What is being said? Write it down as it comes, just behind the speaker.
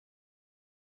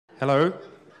Hello.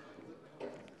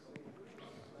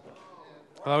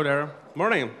 Hello there.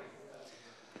 Morning.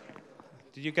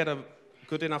 Did you get a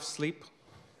good enough sleep?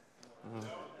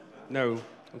 No.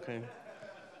 Okay.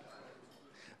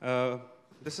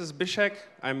 This is Zbigniew.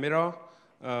 I'm Miro.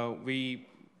 We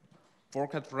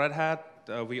work at Red Hat.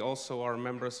 We also are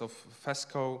members of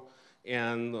FESCO,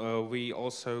 and we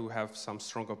also have some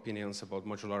strong opinions about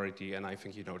modularity, and I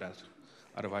think you know that.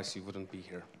 Otherwise, you wouldn't be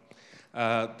here.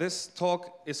 This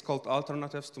talk is called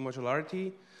Alternatives to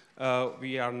Modularity.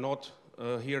 We are not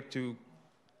here to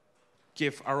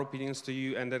give our opinions to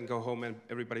you and then go home and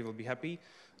everybody will be happy.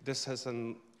 This has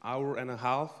an hour and a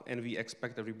half, and we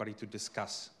expect everybody to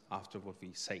discuss after what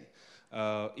we say.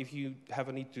 If you have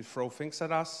a need to throw things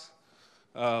at us,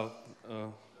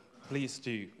 please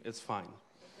do. It's fine.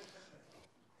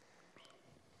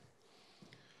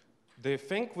 The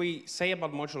thing we say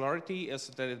about modularity is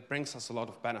that it brings us a lot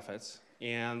of benefits,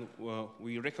 and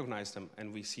we recognize them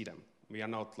and we see them. We are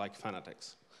not like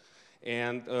fanatics.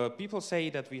 And people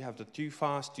say that we have the too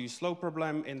fast, too slow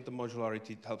problem, and the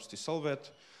modularity helps to solve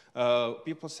it.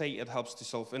 People say it helps to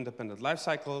solve independent life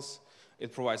cycles.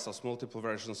 It provides us multiple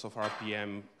versions of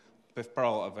RPM with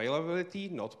parallel availability,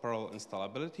 not parallel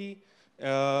installability.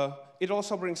 It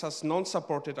also brings us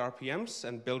non-supported RPMs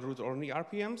and build-root-only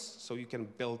RPMs, so you can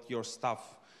build your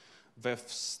stuff with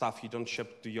stuff you don't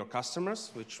ship to your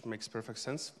customers, which makes perfect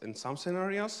sense in some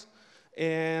scenarios.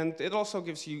 And it also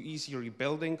gives you easy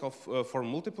rebuilding for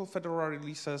multiple Fedora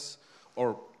releases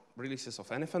or releases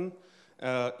of anything,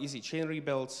 easy chain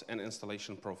rebuilds, and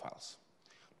installation profiles.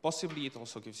 Possibly it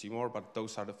also gives you more, but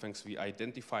those are the things we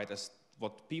identified as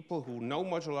what people who know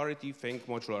modularity think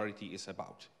modularity is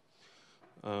about.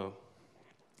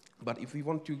 But if we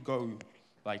want to go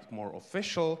like more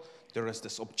official, there is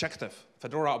this objective,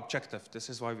 Fedora objective. This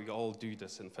is why we all do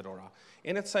this in Fedora.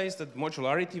 And it says that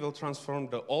modularity will transform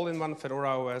the all-in-one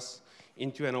Fedora OS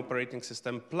into an operating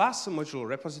system plus a modular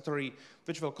repository,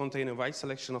 which will contain a wide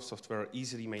selection of software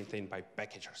easily maintained by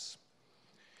packagers.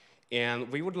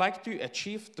 And we would like to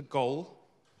achieve the goal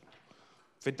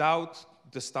without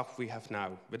the stuff we have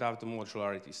now, without the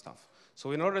modularity stuff.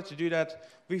 So in order to do that,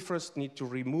 we first need to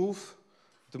remove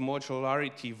the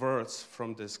modularity words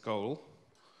from this goal,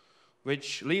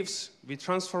 which leaves, we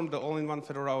transform the all-in-one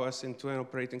Fedora OS into an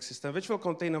operating system, which will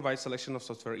contain a wide selection of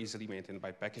software easily maintained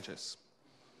by packages.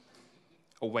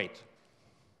 Oh, wait.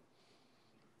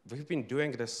 We've been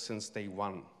doing this since day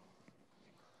one.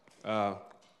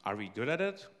 Are we good at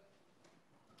it?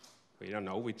 We don't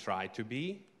know. We try to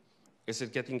be. Is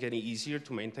it getting any easier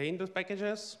to maintain those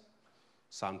packages?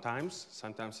 Sometimes.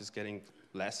 Sometimes it's getting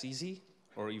less easy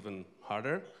or even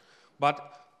harder.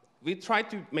 But we try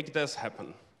to make this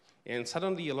happen. And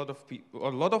suddenly a lot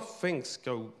of things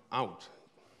go out.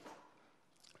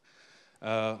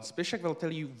 Zbigniew will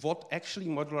tell you what actually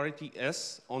modularity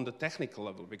is on the technical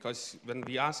level, because when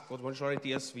we ask what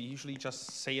modularity is, we usually just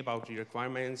say about the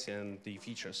requirements and the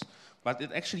features. But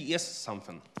it actually is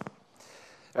something.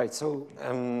 Right, so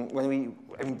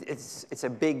it's a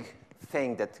big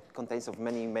thing that contains of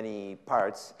many, many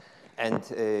parts, and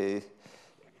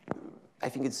I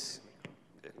think it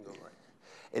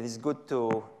is good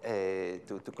to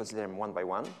consider them one by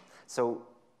one. So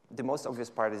the most obvious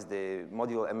part is the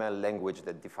module ML language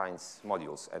that defines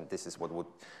modules, and this is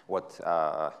what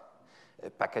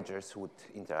packagers would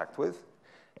interact with.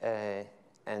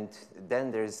 And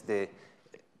then there's the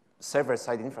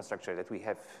server-side infrastructure that we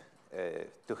have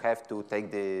to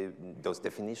take those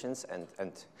definitions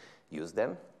and use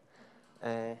them.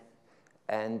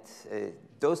 And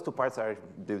those two parts are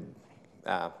the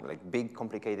like big,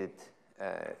 complicated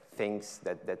things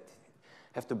that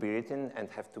have to be written and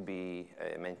have to be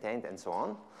maintained and so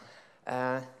on.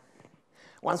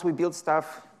 Once we build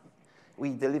stuff, we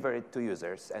deliver it to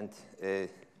users. And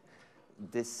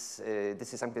this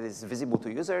is something that is visible to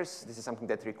users. This is something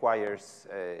that requires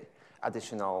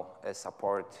additional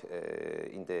support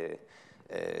in the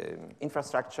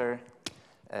infrastructure.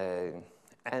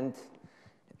 And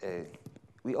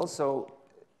we also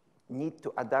need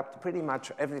to adapt pretty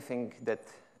much everything that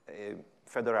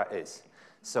Fedora is.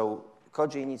 So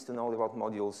Koji needs to know about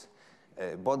modules.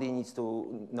 Body needs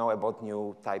to know about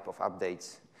new type of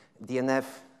updates. DNF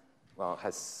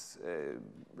has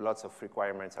lots of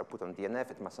requirements are put on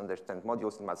DNF. It must understand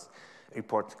modules. It must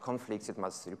report conflicts. It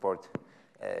must report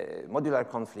modular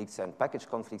conflicts and package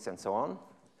conflicts and so on.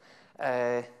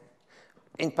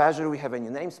 In Pagure, we have a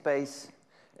new namespace.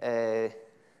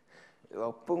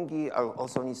 Pungi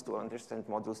also needs to understand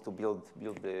modules to build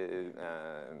the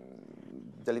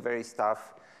delivery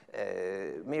stuff.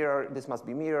 Mirror, this must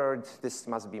be mirrored. This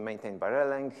must be maintained by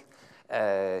Releng.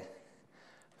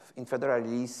 in Fedora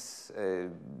release, there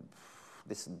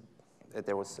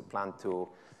was a plan to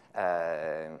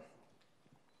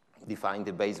define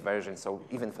the base version, so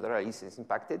even Fedora release is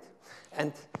impacted.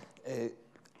 And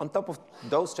on top of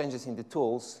those changes in the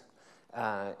tools,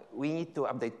 we need to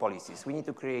update policies. We need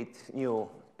to create new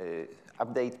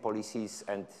update policies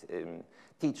and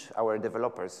teach our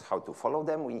developers how to follow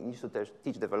them. We need to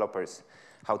teach developers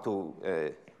how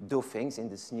to do things in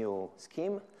this new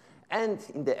scheme. And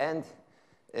in the end,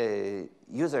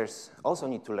 users also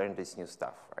need to learn this new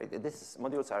stuff. Right?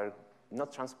 Modules are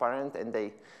not transparent, and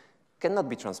they cannot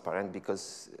be transparent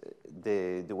because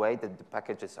the way that the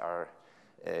packages are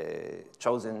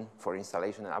chosen for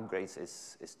installation and upgrades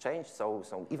is changed.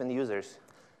 So even users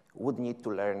would need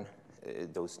to learn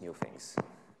those new things.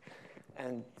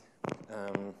 And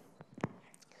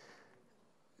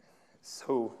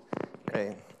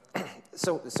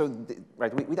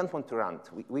right, we don't want to rant.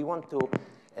 We want to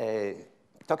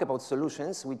talk about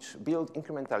solutions which build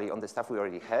incrementally on the stuff we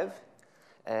already have.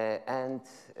 And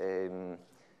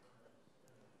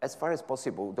as far as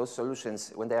possible, those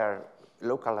solutions, when they are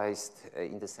localized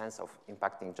in the sense of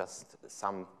impacting just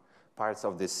some parts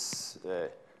of this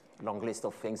long list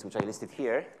of things which I listed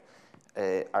here,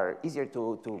 are easier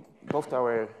to both to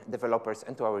our developers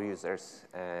and to our users,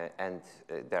 and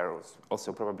they're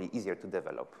also probably easier to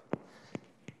develop.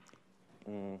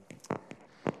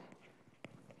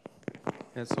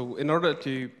 Yeah, so in order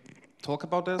to talk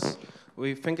about this,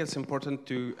 we think it's important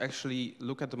to actually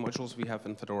look at the modules we have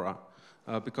in Fedora,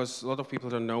 because a lot of people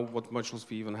don't know what modules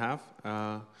we even have.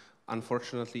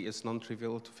 Unfortunately, it's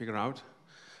non-trivial to figure out,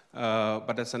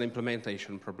 but that's an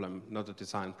implementation problem, not a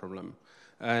design problem.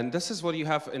 And this is what you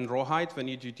have in rawhide when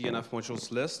you do DNF modules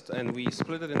list, and we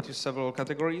split it into several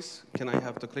categories. Can I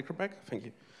have the clicker back? Thank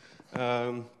you.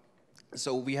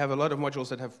 So we have a lot of modules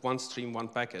that have one stream, one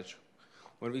package.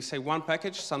 When we say one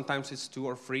package, sometimes it's 2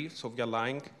 or 3, so we are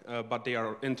lying, but they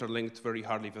are interlinked very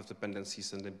hardly with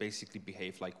dependencies, and they basically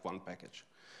behave like one package.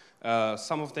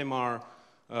 Some of them are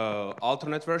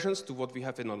alternate versions to what we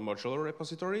have in non-modular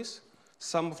repositories.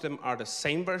 Some of them are the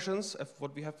same versions of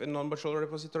what we have in non-modular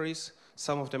repositories.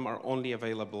 Some of them are only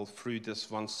available through this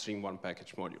one stream, one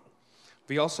package module.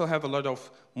 We also have a lot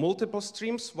of multiple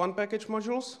streams, one package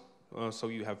modules. So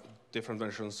you have different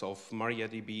versions of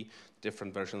MariaDB,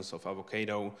 different versions of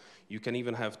Avocado. You can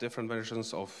even have different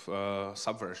versions of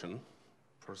Subversion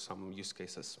for some use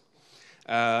cases.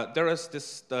 There is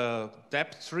this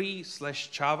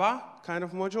deb3/Java kind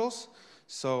of modules.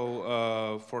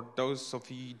 So for those of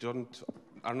you who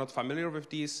are not familiar with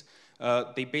these,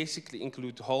 they basically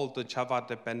include the Java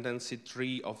dependency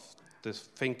tree of the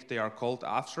thing they are called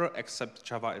after, except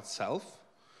Java itself.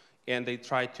 And they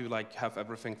try to have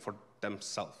everything for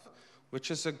themselves,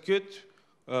 which is a good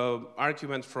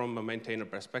argument from a maintainer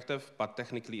perspective, but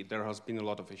technically there has been a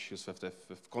lot of issues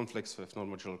with conflicts with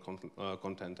non-modular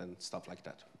content and stuff like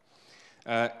that.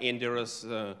 And there is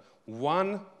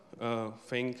one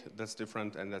thing that's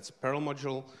different, and that's Perl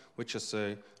module, which is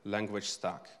a language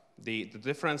stack. The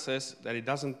difference is that it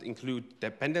doesn't include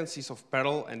dependencies of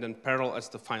Perl and then Perl as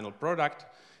the final product.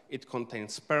 It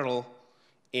contains Perl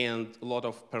and a lot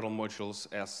of Perl modules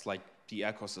as the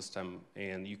ecosystem,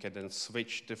 and you can then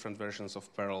switch different versions of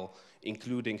Perl,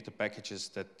 including the packages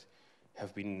that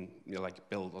have been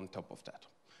built on top of that.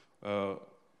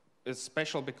 It's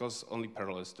special because only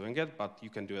Perl is doing it, but you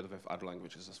can do it with other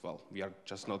languages as well. We are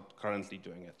just not currently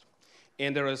doing it.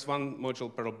 And there is one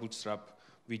module, Perl Bootstrap.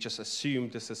 We just assume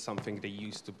this is something they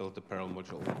use to build the Perl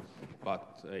module.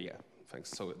 But yeah,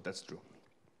 thanks, so that's true.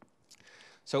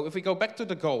 So if we go back to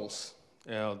the goals,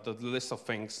 the list of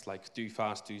things like too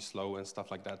fast, too slow, and stuff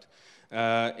like that,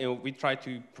 we try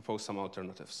to propose some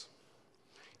alternatives.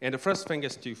 And the first thing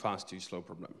is too fast, too slow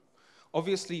problem.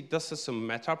 Obviously, this is a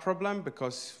meta problem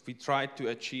because we try to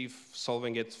achieve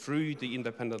solving it through the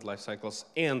independent life cycles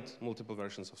and multiple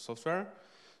versions of software,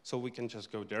 so we can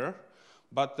just go there.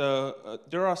 But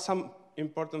there are some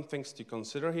important things to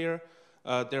consider here.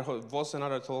 There was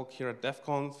another talk here at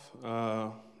DevConf.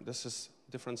 This is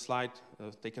a different slide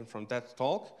taken from that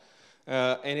talk.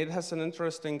 And it has an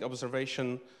interesting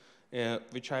observation,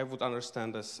 which I would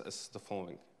understand as the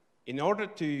following. In order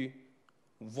to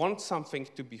want something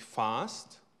to be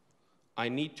fast, I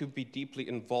need to be deeply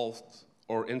involved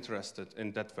or interested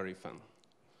in that very thing.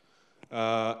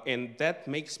 And that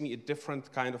makes me a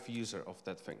different kind of user of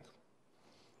that thing.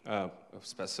 A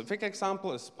specific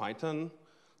example is Python.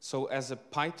 So as a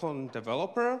Python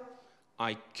developer,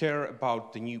 I care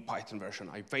about the new Python version.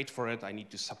 I wait for it. I need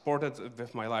to support it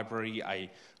with my library. I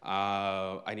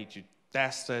need to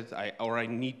test it, or I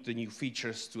need the new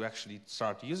features to actually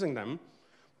start using them.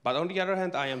 But on the other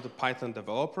hand, I am the Python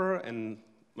developer, and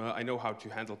I know how to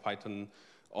handle Python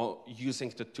using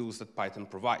the tools that Python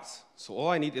provides. So all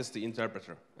I need is the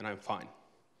interpreter, and I'm fine.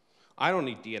 I don't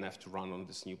need DNF to run on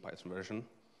this new Python version.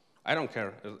 I don't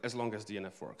care as long as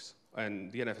DNF works.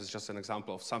 And DNF is just an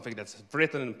example of something that's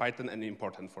written in Python and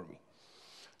important for me.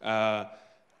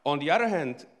 On the other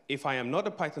hand, if I am not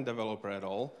a Python developer at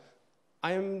all,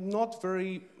 I am not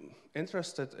very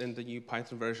interested in the new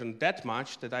Python version that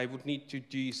much that I would need to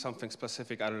do something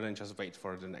specific other than just wait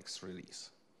for the next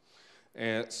release.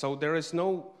 So there is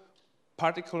no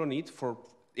particular need for,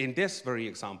 in this very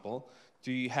example,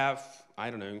 to have,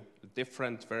 I don't know,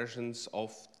 different versions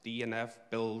of DNF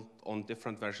built on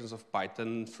different versions of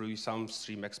Python through some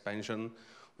stream expansion,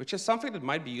 which is something that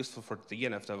might be useful for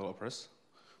DNF developers,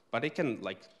 but they can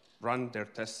like run their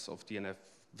tests of DNF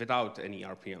without any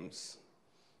RPMs.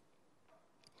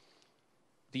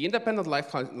 The independent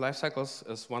life cycles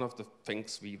is one of the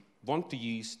things we want to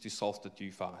use to solve the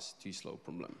too fast, too slow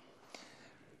problem.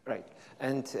 Right,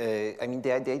 and I mean,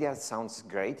 the idea sounds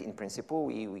great in principle.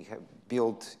 We have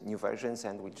built new versions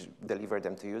and we deliver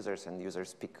them to users, and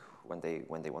users pick when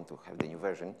they want to have the new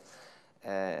version.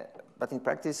 But in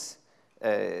practice,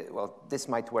 well, this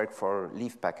might work for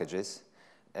leaf packages,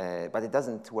 but it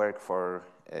doesn't work for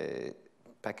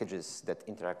packages that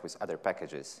interact with other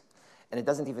packages. And it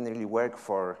doesn't even really work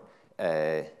for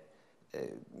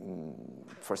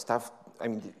stuff. I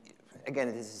mean, again,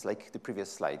 this is like the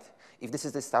previous slide. If this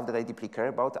is the stuff that I deeply care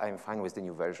about, I'm fine with the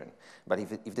new version. But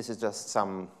if this is just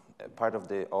some part of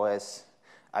the OS,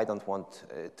 I don't want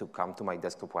to come to my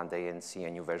desktop one day and see a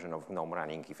new version of GNOME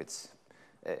running if it's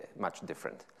much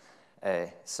different.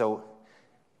 So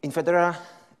in Fedora,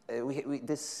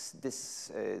 this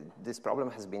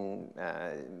problem has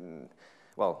been,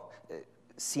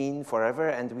 seen forever,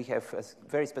 and we have a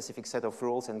very specific set of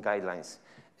rules and guidelines.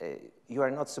 You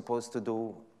are not supposed to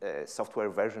do software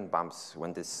version bumps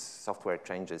when this software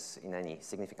changes in any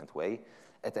significant way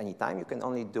at any time. You can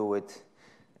only do it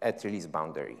at release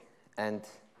boundary. And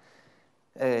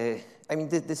I mean,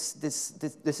 this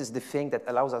is the thing that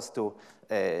allows us to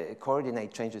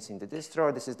coordinate changes in the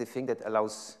distro. This is the thing that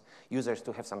allows users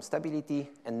to have some stability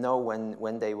and know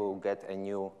when they will get a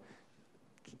new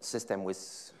system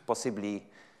with possibly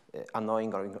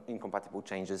annoying or incompatible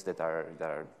changes that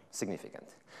are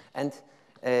significant. And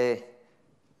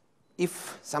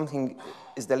if something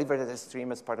is delivered as a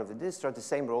stream as part of the distro, the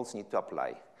same rules need to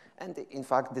apply. And in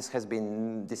fact, this has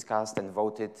been discussed and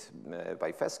voted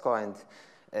by FESCO,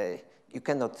 and you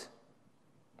cannot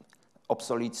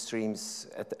obsolete streams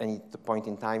at any point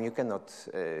in time. You cannot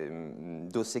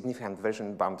do significant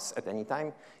version bumps at any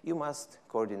time. You must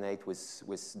coordinate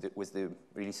with the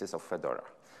releases of Fedora.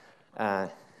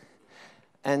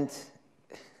 And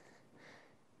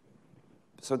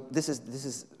so this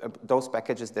is those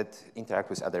packages that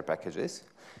interact with other packages.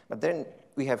 But then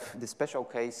we have the special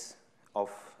case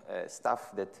of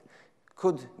stuff that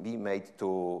could be made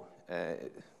to,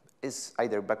 is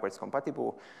either backwards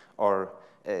compatible, or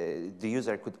the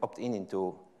user could opt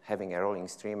into having a rolling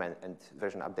stream and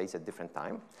version updates at different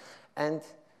time. And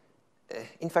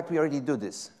in fact, we already do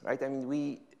this, right? I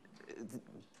mean,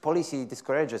 policy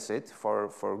discourages it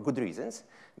for good reasons,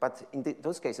 but in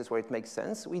those cases where it makes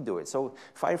sense, we do it. So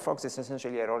Firefox is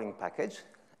essentially a rolling package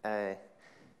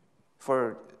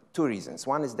for two reasons.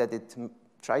 One is that it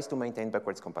tries to maintain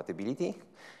backwards compatibility,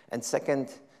 and second,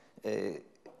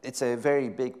 it's a very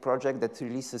big project that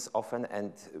releases often,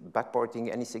 and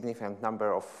backporting any significant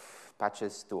number of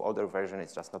patches to older version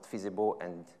is just not feasible,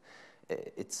 and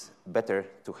it's better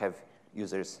to have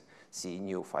users see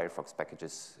new Firefox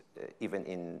packages even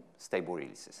in stable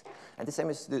releases. And the same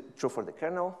is true for the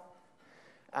kernel,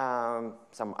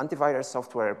 some antivirus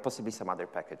software, possibly some other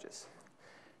packages.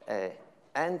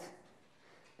 And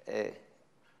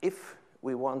if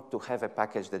we want to have a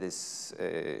package that is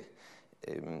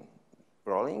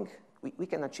rolling, we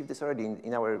can achieve this already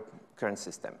in our current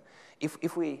system.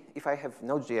 If I have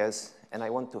Node.js and I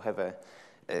want to have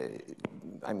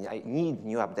I need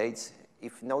new updates,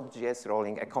 if Node.js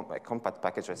rolling a compat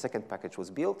package or a second package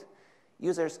was built,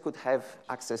 users could have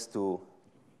access to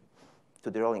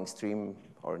the rolling stream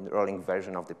or rolling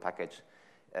version of the package.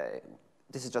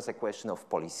 This is just a question of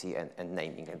policy and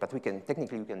naming, but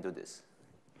technically we can do this.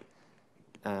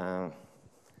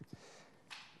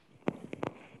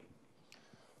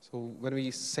 So when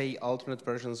we say alternate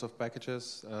versions of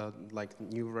packages, like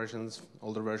new versions,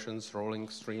 older versions, rolling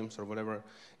streams, or whatever,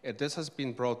 this has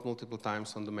been brought multiple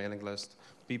times on the mailing list.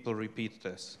 People repeat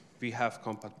this. We have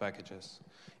compat packages.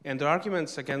 And the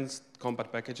arguments against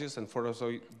compat packages, and for those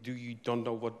of you who don't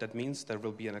know what that means, there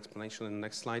will be an explanation in the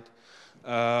next slide,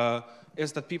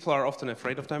 is that people are often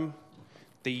afraid of them.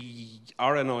 They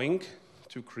are annoying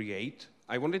to create.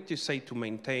 I wanted to say to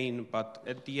maintain, but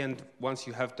at the end, once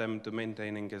you have them, the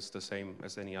maintaining is the same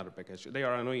as any other package. They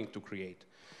are annoying to create.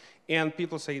 And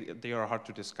people say they are hard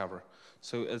to discover.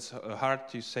 So it's hard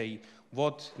to say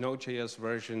what Node.js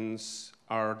versions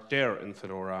are there in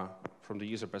Fedora from the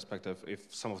user perspective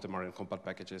if some of them are in compat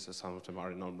packages and some of them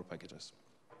are in normal packages.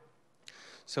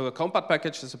 So a compat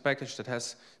package is a package that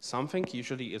has something,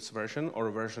 usually its version or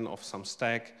a version of some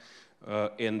stack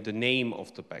in the name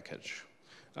of the package.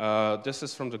 This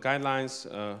is from the guidelines.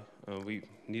 We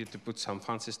needed to put some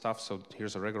fancy stuff, so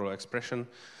here's a regular expression.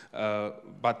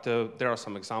 But there are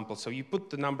some examples. So you put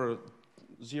the number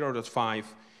 0.5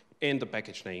 in the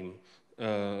package name.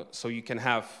 So you can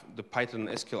have the Python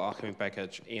SQL Alchemy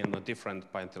package and a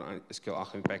different Python SQL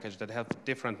Alchemy package that have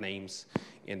different names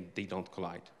and they don't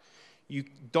collide. You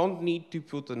don't need to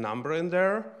put a number in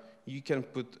there. You can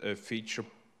put a feature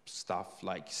stuff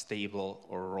like stable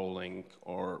or rolling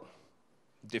or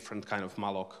different kind of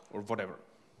malloc or whatever.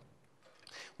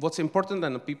 What's important,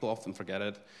 and people often forget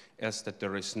it, is that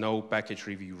there is no package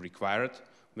review required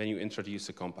when you introduce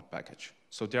a compat package.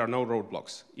 So there are no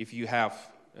roadblocks. If you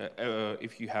have I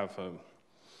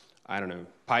don't know,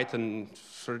 Python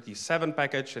 37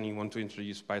 package and you want to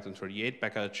introduce Python 38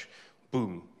 package,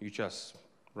 boom, you just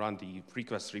run the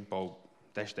request repo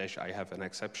 -- I have an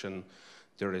exception.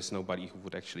 There is nobody who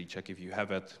would actually check if you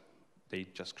have it. They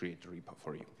just create the repo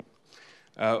for you.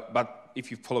 But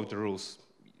if you follow the rules,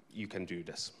 you can do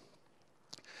this.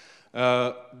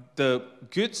 The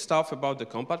good stuff about the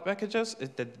compat packages is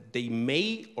that they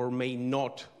may or may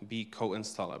not be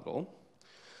co-installable.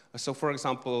 So for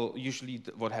example, usually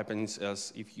what happens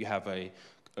is if you have a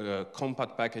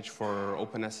compat package for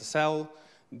OpenSSL,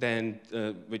 then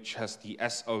which has the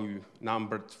SO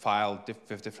numbered file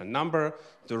with different number,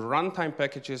 the runtime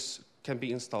packages can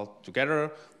be installed together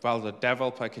while the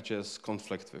devel packages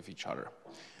conflict with each other.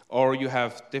 Or you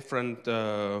have different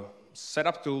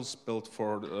setup tools built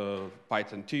for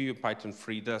Python 2, Python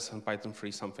 3 this, and Python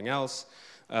 3 something else.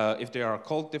 If they are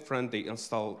called different, they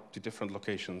install to different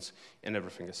locations, and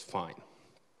everything is fine.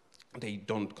 They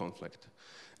don't conflict.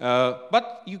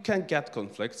 But you can get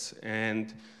conflicts,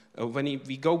 and when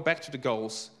we go back to the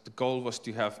goals, the goal was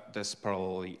to have this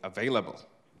parallelly available,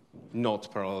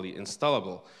 not parallelly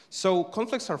installable. So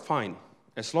conflicts are fine,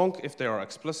 as long if they are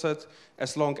explicit,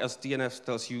 as long as DNF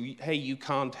tells you, hey, you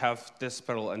can't have this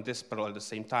parallel and this parallel at the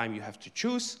same time, you have to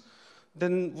choose,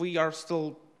 then we are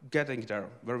still getting there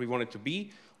where we want it to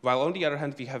be, while on the other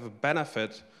hand, we have a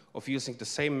benefit of using the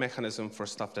same mechanism for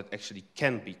stuff that actually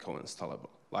can be co-installable,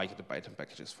 like the Python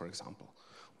packages, for example.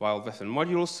 While within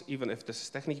modules, even if this is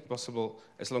technically possible,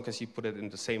 as long as you put it in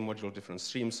the same module, different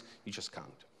streams, you just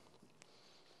can't.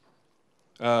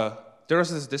 There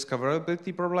is this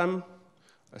discoverability problem.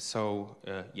 So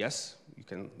yes, you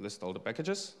can list all the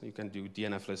packages. You can do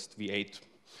DNF list v8,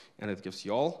 and it gives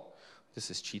you all. This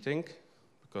is cheating,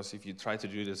 because if you try to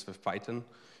do this with Python,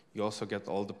 you also get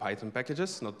all the Python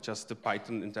packages, not just the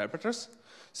Python interpreters.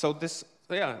 So this,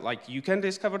 yeah, like you can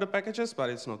discover the packages, but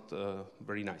it's not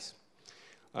very nice.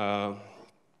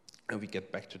 And we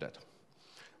get back to that.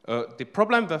 The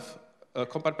problem with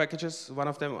compat packages, one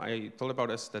of them I told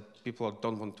about is that people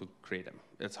don't want to create them.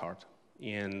 It's hard,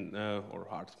 and or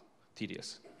hard,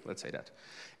 tedious, let's say that.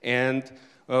 And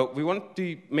we want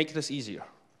to make this easier.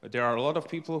 There are a lot of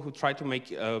people who try to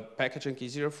make packaging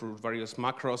easier through various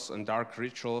macros and dark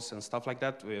rituals and stuff like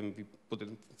that. We put it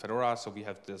in Fedora, so we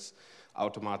have this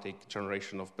automatic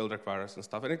generation of build requires and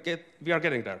stuff. And we are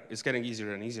getting there. It's getting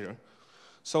easier and easier.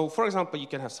 So for example, you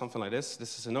can have something like this.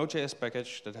 This is a Node.js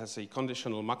package that has a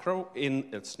conditional macro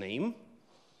in its name.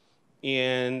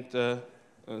 And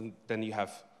then you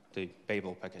have the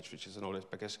Babel package, which is a Node.js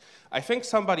package. I think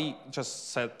somebody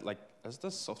just said, like, is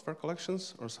this software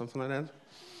collections or something like that?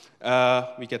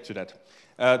 We get to that.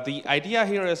 The idea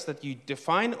here is that you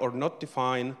define or not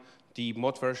define the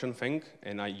mod version thing,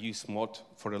 and I use mod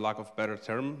for the lack of better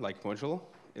term, like module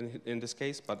in this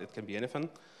case, but it can be anything.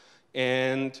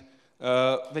 And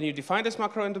when you define this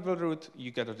macro in the build root,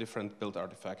 you get a different build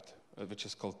artifact, which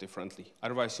is called differently.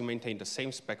 Otherwise, you maintain the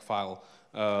same spec file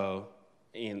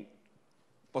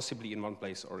possibly in one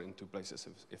place or in two places,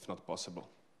 if not possible.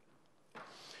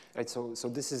 Right, so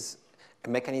this is a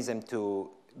mechanism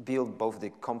to build both the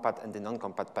compat and the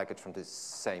non-compat package from the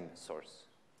same source.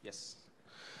 Yes.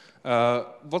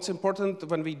 What's important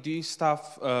when we do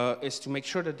stuff is to make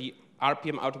sure that the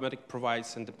RPM automatic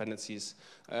provides and dependencies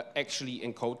actually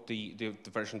encode the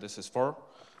version this is for.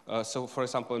 So for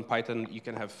example, in Python, you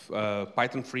can have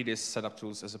Python 3 this setup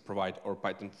tools as a provide or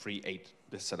Python 3.8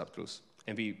 this setup tools.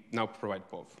 and we now provide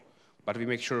both. But we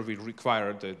make sure we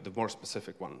require the more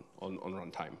specific one on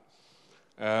runtime.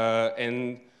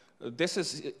 And this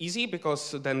is easy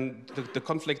because then the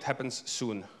conflict happens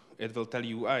soon. It will tell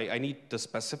you, I need the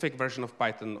specific version of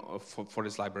Python for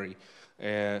this library.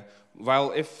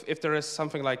 While if there is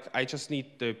something like, I just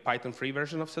need the Python free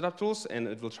version of setup tools, and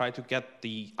it will try to get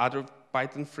the other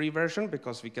Python free version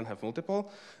because we can have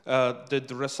multiple,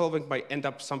 the resolving might end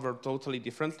up somewhere totally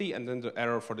differently, and then the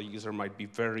error for the user might be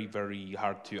very, very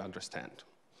hard to understand.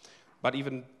 But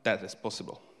even that is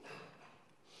possible.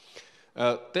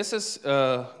 This is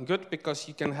good because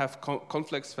you can have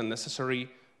conflicts when necessary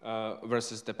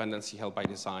versus dependency held by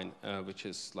design, which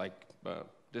is like,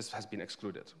 this has been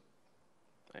excluded.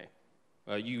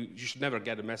 You should never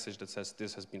get a message that says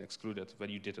this has been excluded when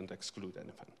you didn't exclude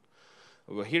anything.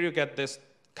 Well, here you get this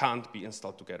can't be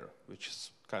installed together, which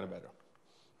is kind of better,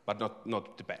 but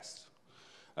not the best.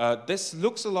 This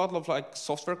looks a lot like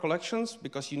software collections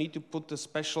because you need to put the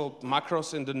special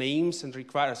macros in the names and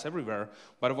requires everywhere.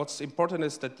 But what's important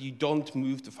is that you don't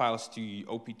move the files to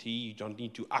OPT. You don't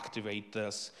need to activate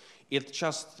this. It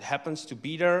just happens to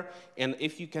be there. And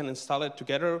if you can install it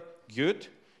together, good.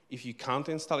 If you can't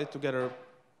install it together,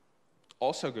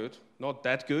 also good. Not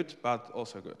that good, but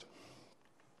also good.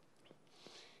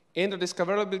 In the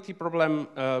discoverability problem,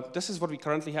 this is what we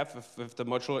currently have with the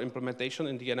modular implementation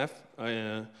in DNF.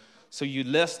 So you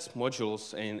list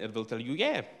modules, and it will tell you,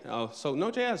 yeah, so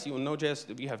Node.js, you on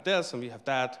Node.js, we have this and we have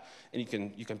that, and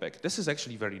you can pick. This is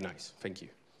actually very nice. Thank you.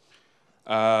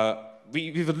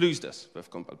 We would lose this with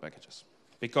compiled packages.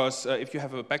 Because if you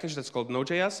have a package that's called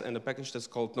Node.js and a package that's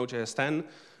called Node.js 10,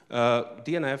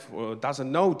 DNF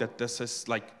doesn't know that this is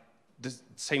like the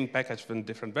same package in a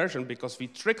different version because we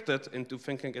tricked it into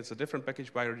thinking it's a different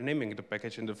package by renaming the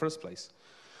package in the first place.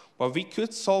 But we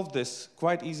could solve this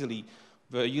quite easily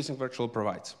using virtual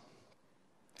provides.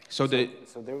 So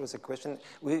there was a question.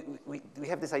 We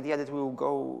have this idea that we will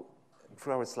go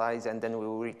through our slides and then we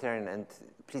will return, and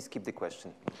please keep the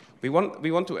question. We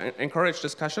want to encourage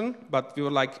discussion, but we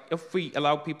were like, if we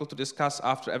allow people to discuss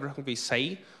after everything we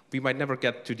say, we might never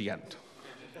get to the end.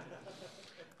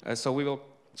 So we will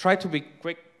try to be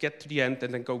quick, get to the end,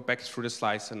 and then go back through the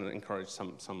slides and encourage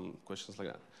some questions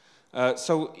like that.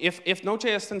 So if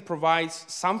Node.js then provides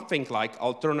something like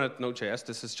alternate Node.js,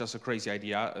 this is just a crazy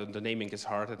idea, the naming is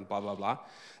hard and blah, blah, blah,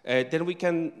 then we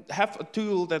can have a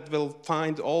tool that will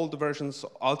find all the versions,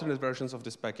 alternate versions of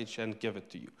this package and give it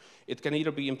to you. It can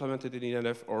either be implemented in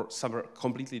DNF or somewhere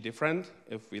completely different.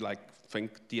 If we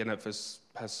think DNF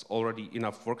has already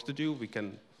enough work to do, we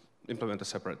can implement a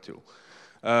separate tool.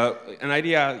 An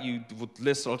idea, you would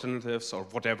list alternatives or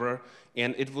whatever,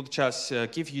 and it would just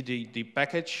give you the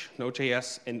package,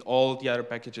 Node.js, and all the other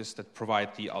packages that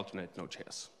provide the alternate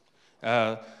Node.js.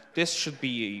 This should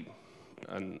be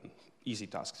an easy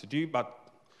task to do, but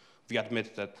we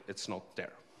admit that it's not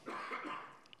there.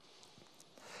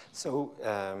 So,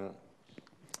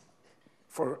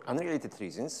 for unrelated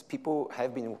reasons, people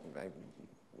have been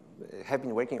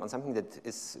working on something that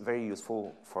is very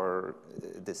useful for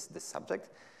this subject.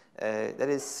 That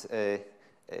is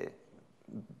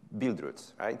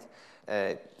buildroots, right?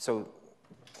 So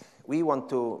we want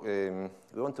to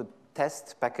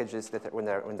test packages that when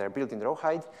they're built in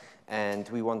rawhide, and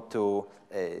we want to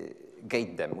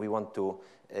gate them. We want to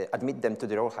admit them to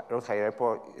the rawhide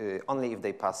repo only if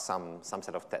they pass some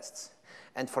set of tests.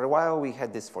 And for a while, we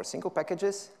had this for single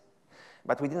packages.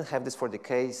 But we didn't have this for the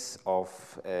case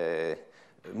of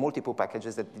multiple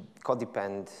packages that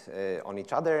codepend on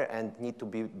each other and need to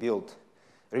be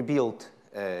rebuilt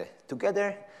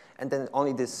together, and then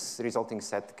only this resulting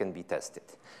set can be tested.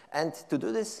 And to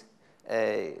do this,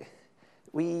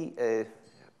 we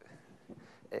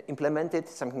implemented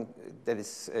something that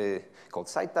is called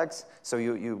side tags. So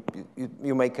you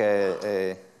make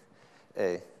well,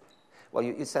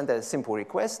 you send a simple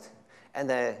request, and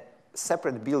a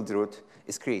separate build root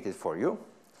is created for you.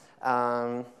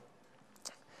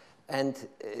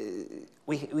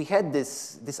 We had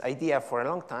this idea for a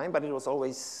long time, but it was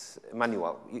always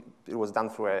manual. It was done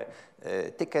through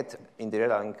a ticket in the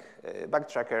Erlang bug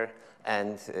tracker,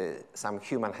 and some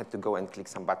human had to go and click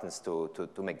some buttons to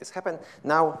make this happen.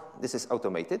 Now this is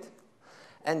automated,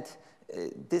 and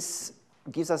this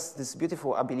gives us this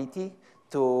beautiful ability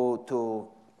to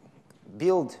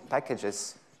build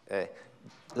packages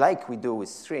like we do with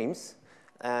streams,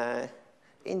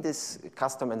 in this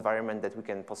custom environment that we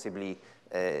can possibly,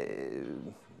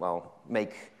 well,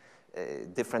 make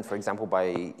different, for example, by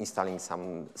installing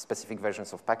some specific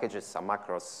versions of packages, some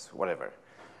macros, whatever.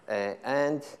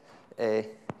 And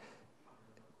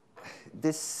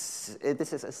this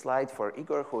is a slide for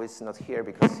Igor, who is not here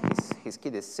because his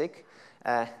kid is sick.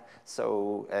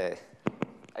 So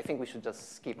I think we should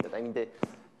just skip that. I mean,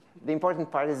 the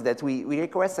important part is that we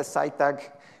request a site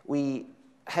tag. We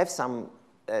have some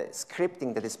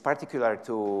scripting that is particular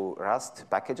to Rust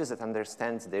packages that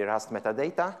understands the Rust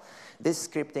metadata. This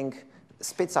scripting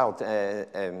spits out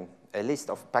a list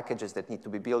of packages that need to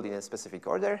be built in a specific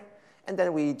order, and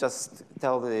then we just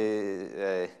tell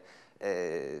the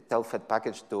tell Fed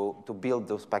package to build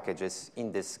those packages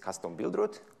in this custom build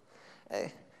route.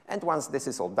 And once this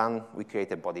is all done, we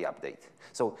create a body update.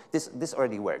 So this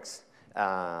already works.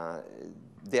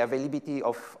 The availability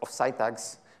of site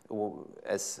tags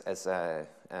as a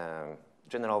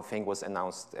general thing was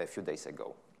announced a few days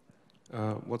ago.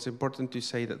 What's important to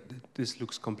say that this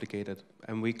looks complicated,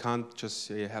 and we can't just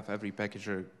have every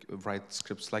packager write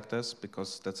scripts like this,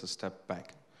 because that's a step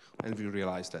back, and we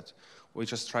realize that. We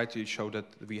just try to show that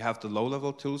we have the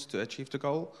low-level tools to achieve the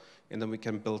goal, and then we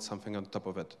can build something on top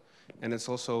of it. And it's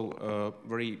also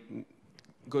very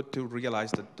good to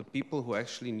realize that the people who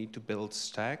actually need to build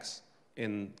stacks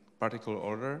in particular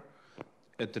order,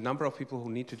 the number of people who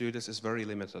need to do this is very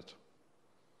limited.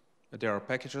 There are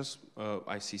packages,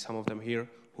 I see some of them here,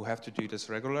 who have to do this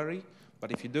regularly.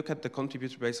 But if you look at the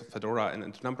contributor base of Fedora and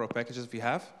the number of packages we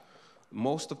have,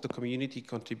 most of the community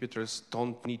contributors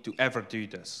don't need to ever do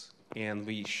this. And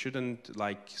we shouldn't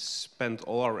spend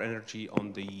all our energy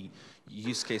on the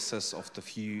use cases of the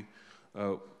few.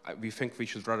 We think we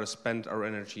should rather spend our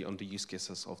energy on the use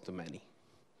cases of the many.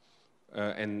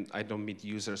 And I don't mean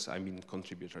users, I mean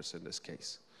contributors in this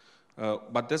case.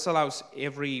 But this allows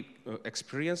every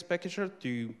experienced packager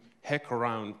to hack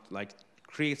around,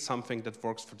 create something that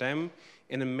works for them,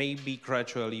 and then maybe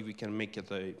gradually we can make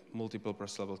it a multiple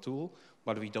press level tool,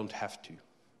 but we don't have to.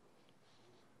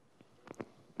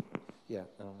 Yeah.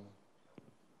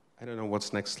 I don't know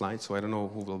what's next slide, so I don't know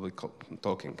who will be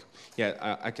talking.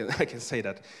 Yeah, I can say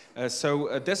that.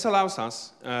 So this allows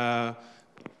us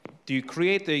to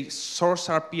create a source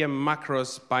RPM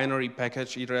macros binary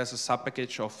package, either as a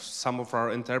sub-package of some of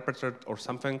our interpreter or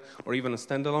something, or even a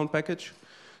standalone package.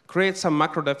 Create some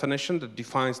macro definition that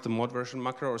defines the mod version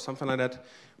macro or something like that.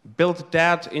 Build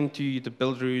that into the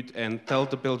build root and tell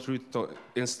the build root to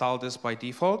install this by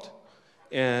default.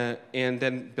 And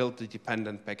then build the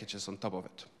dependent packages on top of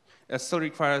it. It still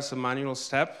requires a manual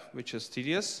step, which is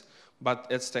tedious, but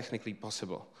it's technically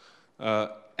possible.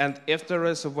 And if there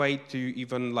is a way to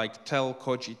even tell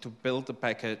Koji to build a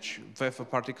package with a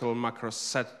particular macro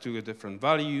set to a different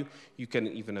value, you can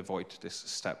even avoid this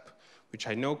step, which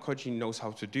I know Koji knows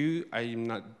how to do.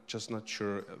 I'm just not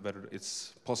sure whether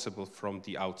it's possible from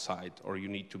the outside, or you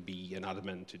need to be an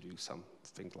admin to do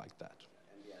something like that.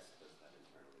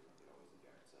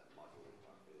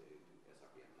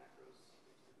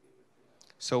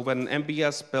 So when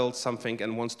MBS builds something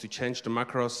and wants to change the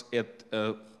macros, it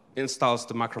installs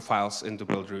the macro files in the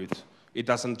build root. It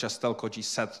doesn't just tell Koji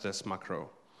set this macro,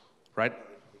 right? It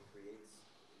creates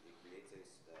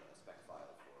a spec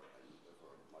file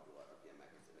for modular RPM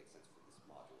macros that makes sense for this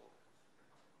module.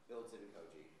 Builds it in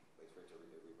Koji, waits for it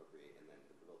to repo create, and then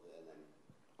build it, and then.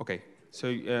 Okay,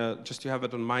 so just to have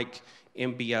it on mic,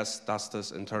 MBS does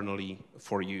this internally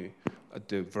for you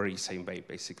the very same way,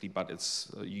 basically, but it's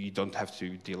you don't have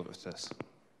to deal with this.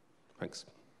 Thanks.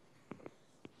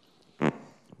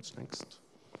 What's next?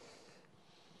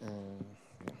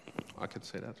 I can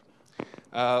say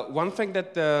that. One thing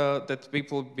that that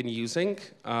people have been using,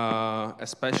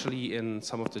 especially in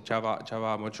some of the Java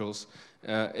modules,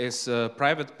 is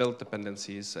private build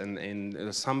dependencies, and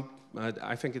in some,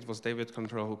 I think it was David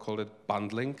Control who called it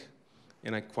bundling,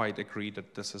 and I quite agree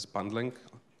that this is bundling,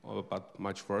 but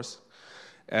much worse.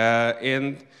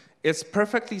 And it's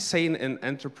perfectly sane in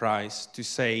enterprise to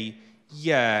say,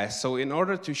 yeah, so in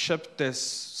order to ship this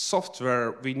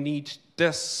software, we need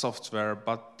this software,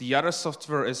 but the other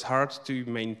software is hard to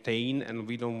maintain, and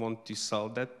we don't want to sell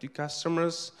that to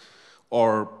customers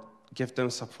or give them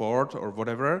support or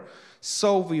whatever.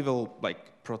 So we will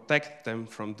protect them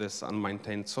from this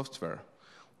unmaintained software.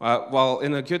 While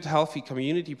in a good, healthy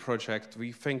community project,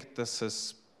 we think this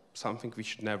is something we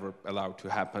should never allow to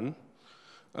happen.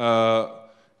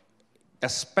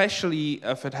 Especially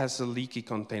if it has a leaky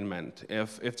containment.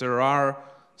 If there are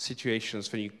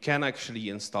situations when you can actually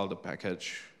install the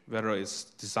package, whether it's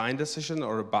design decision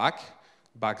or a bug,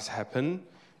 bugs happen,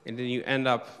 and then you end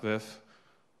up with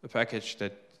a package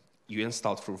that you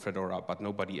installed through Fedora, but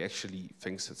nobody actually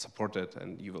thinks it's supported,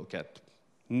 and you will get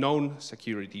known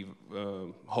security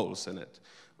holes in it.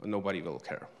 Nobody will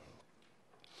care.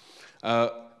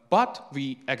 But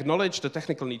we acknowledge the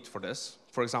technical need for this,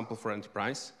 for example, for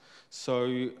enterprise. So,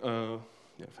 yeah,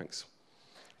 thanks.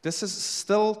 This is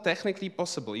still technically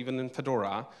possible, even in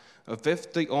Fedora,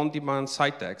 with the on-demand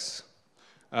side tags.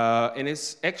 And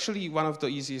it's actually one of the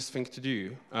easiest things to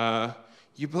do.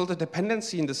 You build a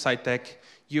dependency in the side tag,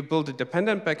 you build a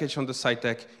dependent package on the side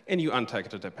tag, and you untag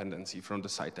the dependency from the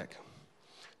side tag.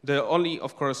 The only,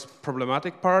 of course,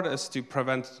 problematic part is to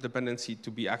prevent the dependency to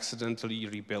be accidentally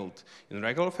rebuilt in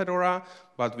regular Fedora,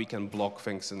 but we can block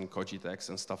things in Koji tags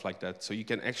and stuff like that. So you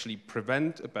can actually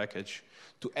prevent a package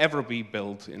to ever be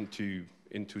built into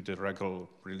the regular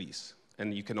release.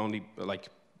 And you can only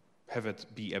have it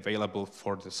be available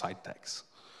for the side tags.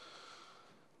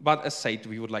 But as said,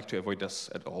 we would like to avoid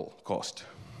this at all cost.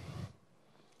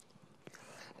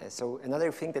 So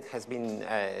another thing that has been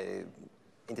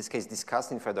in this case,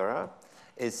 discussed in Fedora,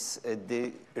 is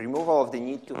the removal of the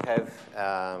need to have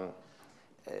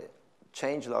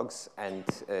change logs and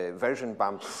version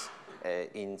bumps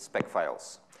in spec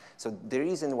files. So the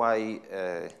reason why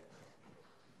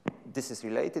this is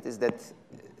related is that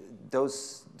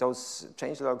those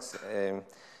change logs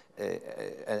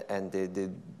and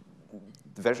the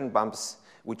version bumps,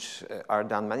 which are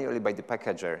done manually by the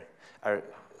packager, are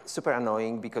super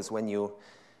annoying because when you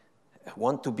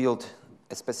want to build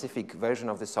a specific version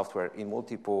of the software in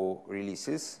multiple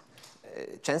releases,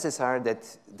 chances are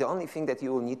that the only thing that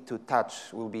you will need to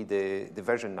touch will be the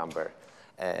version number.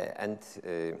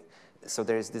 So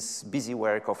there is this busy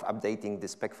work of updating the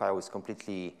spec file with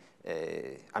completely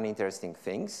uninteresting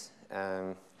things.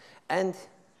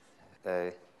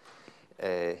 The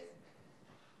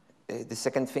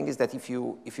second thing is that if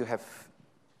you have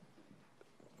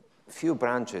few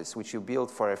branches which you build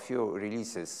for a few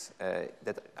releases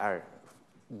that are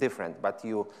different, but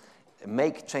you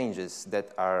make changes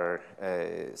that are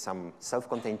some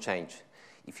self-contained change.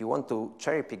 If you want to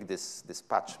cherry-pick this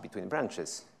patch between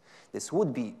branches, this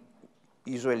would be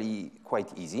usually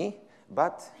quite easy,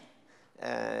 but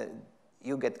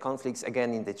you get conflicts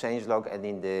again in the changelog and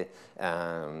in the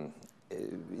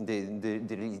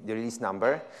release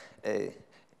number.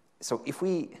 So if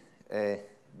we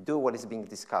do what is being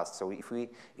discussed, so if we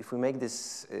make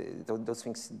this those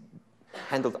things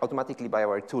handled automatically by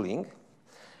our tooling,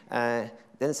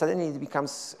 then suddenly it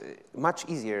becomes much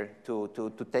easier to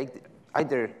take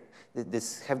either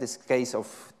have this case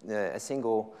of a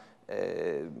single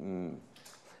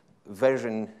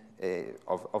version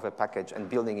of a package and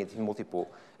building it in multiple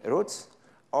roots,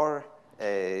 or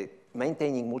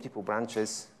maintaining multiple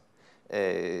branches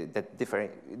that differ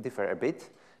a bit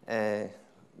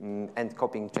and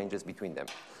copying changes between them.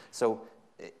 So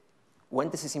when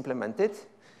this is implemented,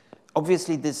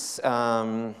 obviously this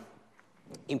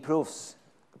improves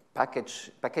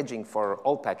packaging for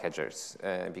all packagers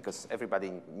because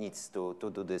everybody needs to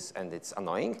do this and it's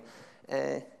annoying.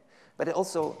 But it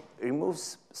also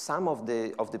removes some of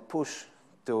the push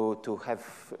to have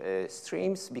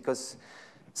streams because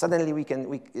suddenly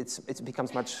it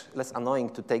becomes much less annoying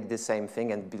to take the same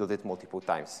thing and build it multiple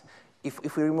times.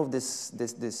 If we remove those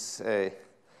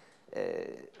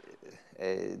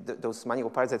manual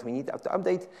parts that we need to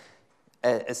update,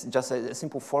 as just a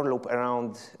simple for loop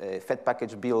around fed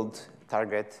package build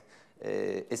target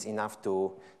is enough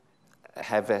to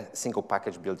have a single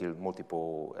package build in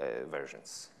multiple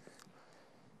versions.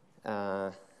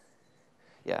 Yeah,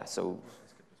 so,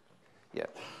 yeah.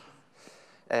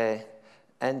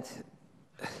 And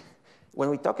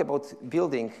when we talk about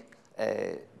building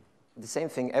the same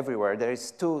thing everywhere, there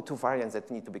is two variants that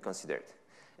need to be considered.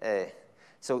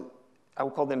 So I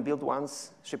will call them build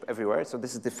once, ship everywhere. So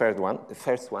this is the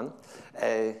first one,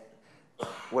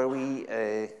 where we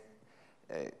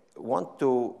want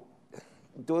to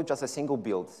do just a single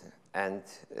build and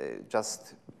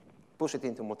just push it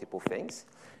into multiple things.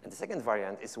 And the second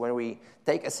variant is where we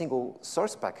take a single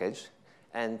source package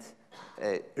and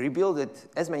rebuild it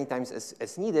as many times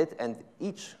as needed, and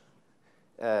each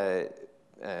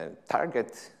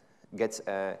target gets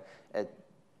a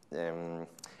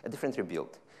different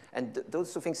rebuild. And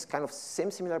those two things kind of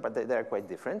seem similar, but they are quite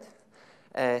different.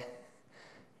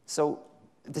 So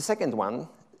the second one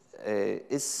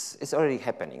is already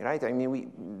happening, right? I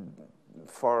mean,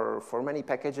 for many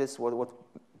packages, what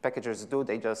packagers do,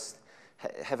 they just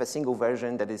have a single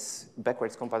version that is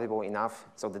backwards compatible enough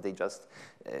so that they just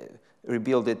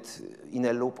rebuild it in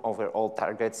a loop over all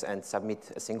targets and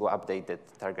submit a single update that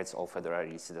targets all Fedora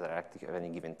releases that are active at any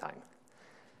given time.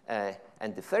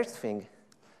 And the third thing,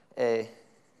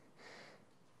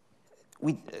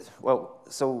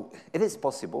 so it is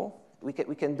possible. We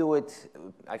can do it.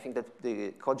 I think that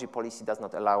the Koji policy does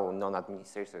not allow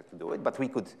non-administrators to do it, but we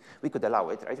could allow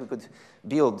it, right? We could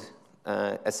build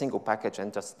a single package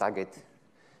and just tag it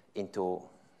into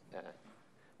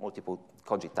multiple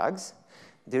koji tags.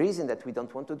 The reason that we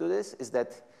don't want to do this is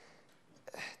that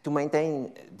to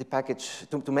maintain the package,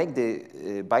 to make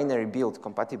the binary build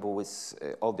compatible with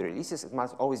all the releases, it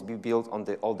must always be built on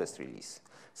the oldest release.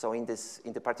 So in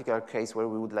the particular case where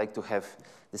we would like to have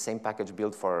the same package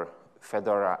built for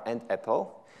Fedora and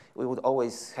Apple, we would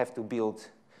always have to build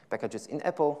packages in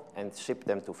Apple and ship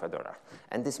them to Fedora.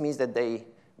 And this means that they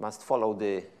must follow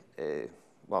the,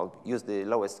 use the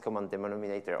lowest common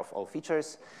denominator of all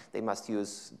features. They must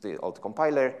use the old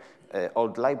compiler,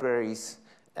 old libraries,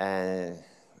 in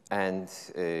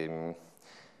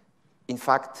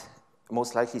fact,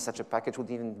 most likely such a package would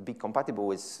even be compatible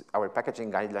with our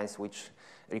packaging guidelines, which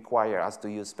require us to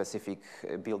use specific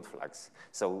build flags.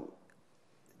 So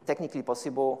technically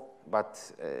possible, but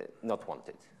not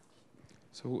wanted.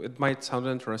 So it might sound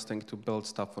interesting to build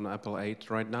stuff on Apple 8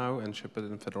 right now and ship it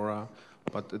in Fedora,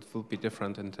 but it will be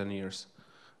different in 10 years.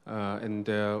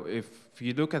 If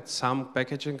you look at some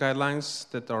packaging guidelines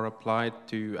that are applied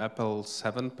to Apple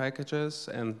 7 packages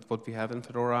and what we have in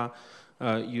Fedora,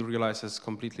 you realize it's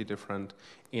completely different.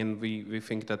 And we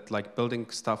think that like building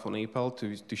stuff on Apple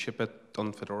to ship it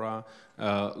on Fedora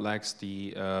lacks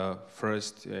the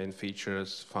first in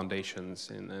features, foundations,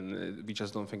 and we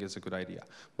just don't think it's a good idea.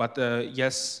 But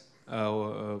yes,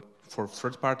 for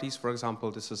third parties, for example,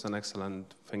 this is an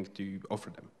excellent thing to offer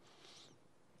them.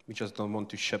 We just don't want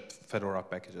to ship Fedora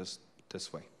packages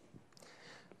this way.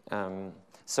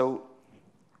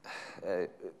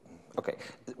 Okay,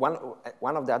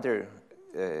 one of the other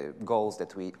goals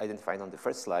that we identified on the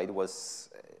first slide was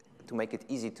to make it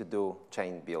easy to do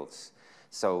chain builds.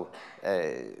 So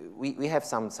we have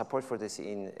some support for this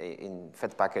in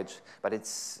Fed package, but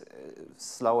it's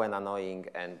slow and annoying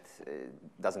and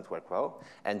doesn't work well.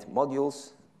 And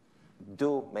modules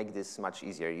do make this much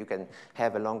easier. You can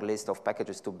have a long list of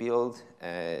packages to build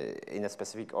in a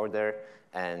specific order,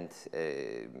 and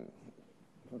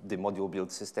the module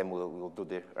build system will do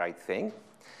the right thing.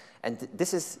 And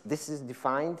this is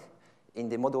defined in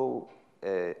the module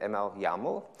ML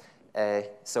YAML.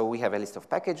 So we have a list of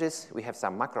packages, we have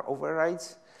some macro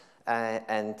overrides,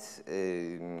 and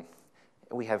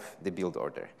we have the build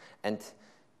order. And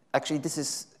actually, this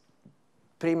is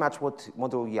pretty much what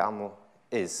module YAML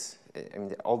is. I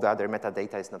mean, all the other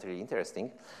metadata is not really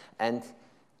interesting. And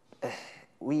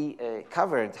we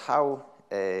covered how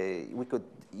we could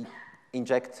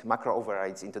inject macro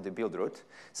overrides into the build root.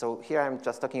 So here I'm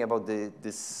just talking about the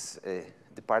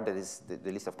part that is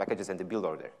the list of packages and the build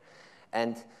order.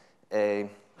 And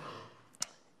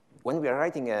when we are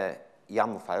writing a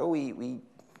YAML file, we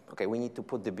need to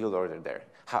put the build order there.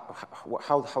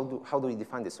 How do we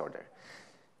define this order?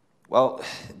 Well,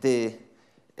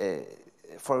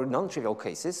 for non-trivial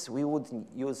cases, we would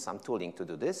use some tooling to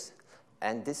do this.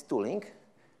 And this tooling,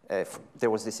 there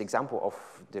was this example of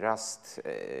the Rust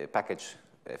package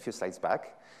a few slides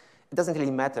back. It doesn't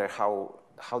really matter how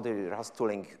the Rust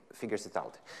tooling figures it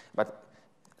out. But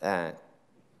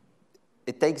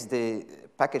it takes the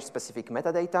package-specific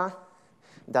metadata,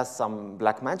 does some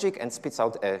black magic, and spits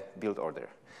out a build order.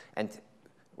 And,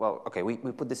 well, OK, we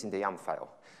put this in the YAML file.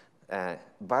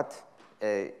 But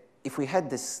if we had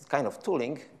this kind of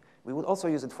tooling, we would also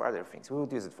use it for other things. We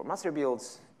would use it for master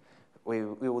builds. We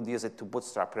would use it to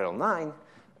bootstrap Rel 9.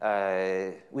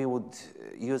 We would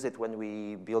use it when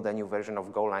we build a new version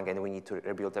of Golang and we need to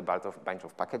rebuild a bunch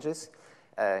of packages.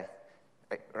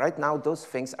 Right now, those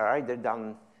things are either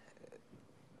done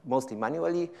mostly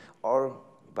manually or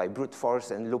by brute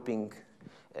force and looping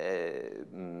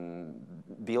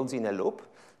builds in a loop.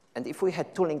 And if we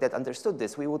had tooling that understood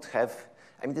this, we would have,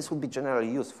 I mean, this would be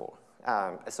generally useful.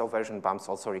 SO version bumps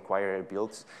also require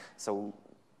builds. So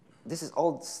this is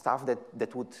all stuff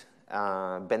that would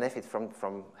benefit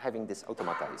from having this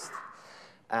automatized.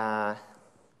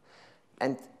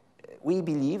 And we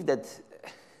believe that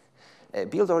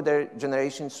build order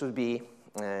generation should be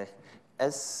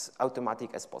as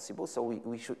automatic as possible. So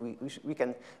we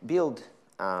can build,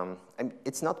 and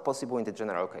it's not possible in the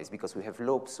general case because we have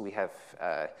loops, we have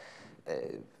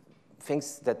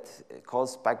things that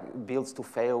cause builds to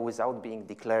fail without being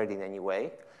declared in any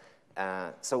way.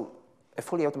 So a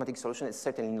fully automatic solution is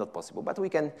certainly not possible, but we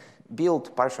can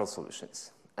build partial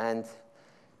solutions. And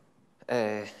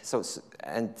so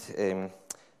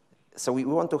we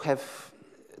want to have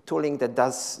tooling that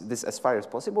does this as far as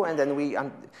possible, and then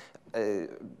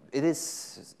it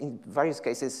is, in various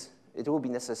cases, it will be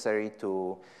necessary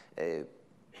to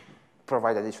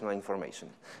provide additional information.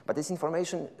 But this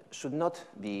information should not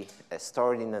be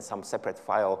stored in some separate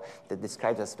file that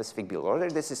describes a specific build order.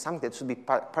 This is something that should be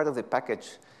part of the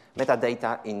package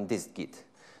metadata in this Git.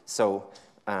 So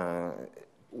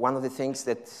one of the things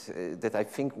that I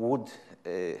think would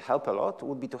help a lot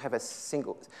would be to have a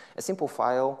simple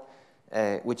file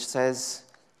which says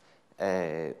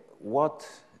if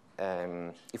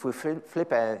we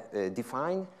flip a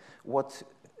define, what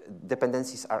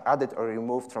dependencies are added or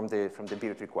removed from the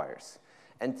build requires.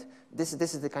 And this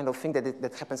is the kind of thing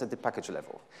that happens at the package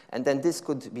level. And then this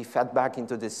could be fed back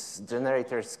into this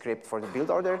generator script for the build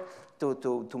order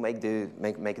to make the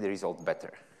result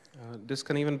better. This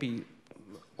can even be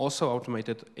also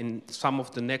automated in some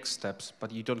of the next steps,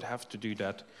 but you don't have to do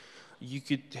that. You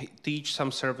could teach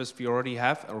some service we already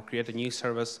have or create a new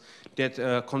service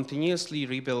that continuously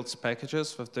rebuilds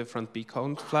packages with different B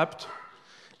count flapped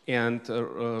and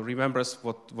remembers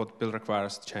what build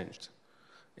requires changed.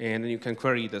 And you can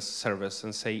query this service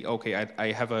and say, okay,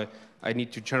 I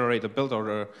need to generate a build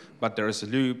order, but there is a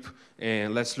loop,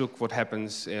 and let's look what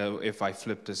happens if I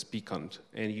flip this B count.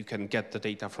 And you can get the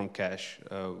data from cache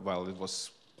while it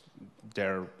was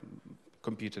there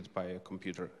computed by a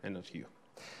computer and not you.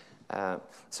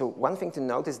 So one thing to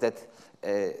note is that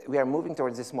we are moving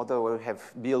towards this model where we have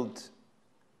build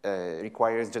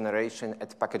requires generation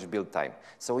at package build time.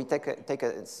 So we take a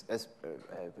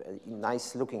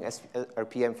nice looking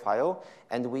RPM file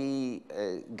and we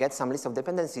get some list of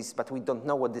dependencies, but we don't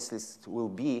know what this list will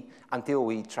be until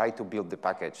we try to build the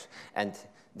package. And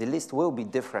the list will be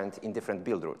different in different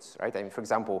build routes, right? I mean, for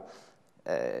example,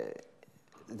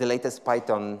 the latest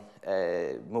Python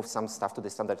moved some stuff to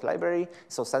the standard library,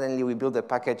 so suddenly we build a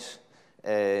package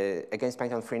against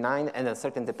Python 3.9 and a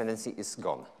certain dependency is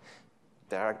gone.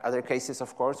 There are other cases,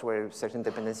 of course, where certain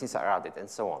dependencies are added and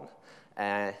so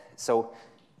on. So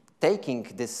taking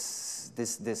this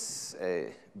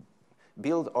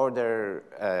build order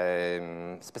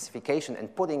specification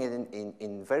and putting it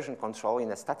in version control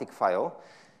in a static file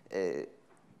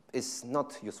is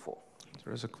not useful.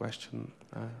 There is a question.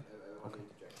 Okay.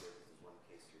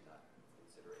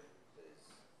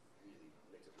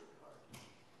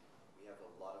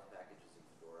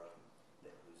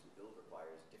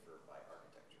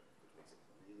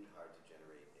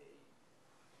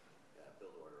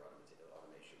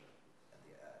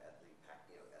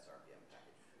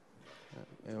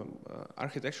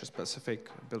 Architecture-specific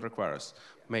build requires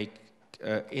make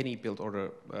any build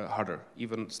order harder,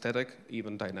 even static,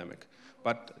 even dynamic.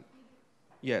 But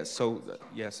yeah, so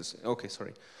yes, okay,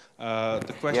 sorry.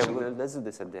 The question. Yeah, well, let's do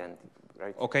this at the end,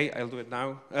 right? Okay, I'll do it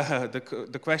now.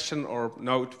 The question or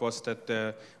note was that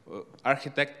the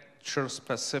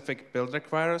architecture-specific build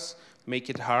requires make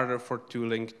it harder for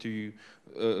tooling to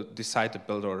decide the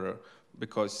build order.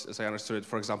 Because, as I understood it,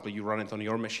 for example, you run it on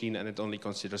your machine and it only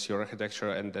considers your architecture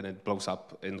and then it blows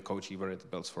up in Koji where it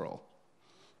builds for all.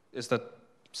 Is that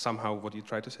somehow what you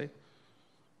try to say?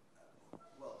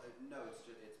 Well, no,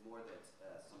 it's more that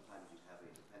sometimes you have a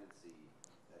dependency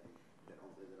that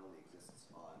only exists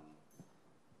on,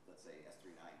 let's say,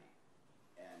 S390,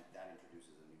 and that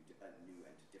introduces a new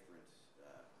and different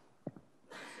singular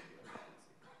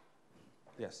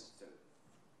dependency. Yes. So,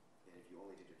 if you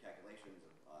only did your calculations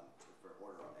for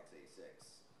order on x86.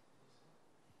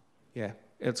 Yeah,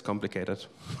 it's complicated.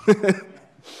 It's a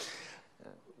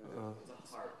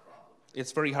hard problem.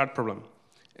 It's a very hard problem.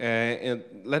 And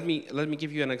let me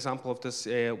give you an example of this.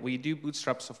 We do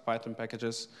bootstraps of Python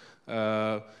packages.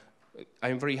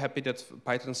 I'm very happy that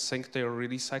Python synced their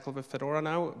release cycle with Fedora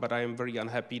now, but I am very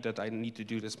unhappy that I need to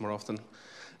do this more often.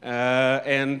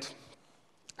 And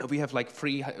we have like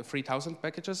 3,000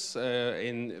 packages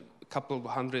in a couple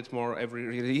hundred more every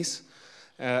release.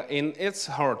 And it's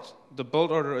hard. The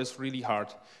build order is really hard.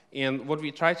 And what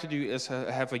we try to do is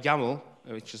have a YAML,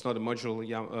 which is not a module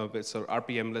YAML, it's an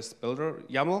RPM list builder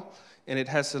YAML. And it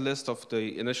has a list of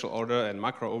the initial order and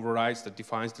macro overrides that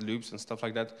defines the loops and stuff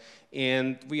like that.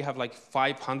 And we have like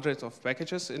 500 of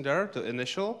packages in there, the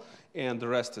initial, and the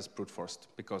rest is brute forced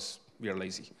because we are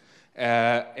lazy.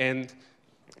 And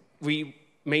we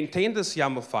maintain this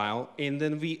YAML file, and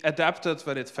then we adapt it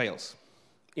when it fails.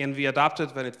 And we adapt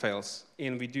it when it fails.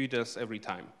 And we do this every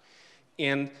time.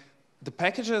 And the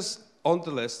packages on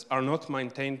the list are not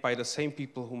maintained by the same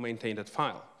people who maintain that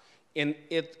file. And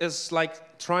it is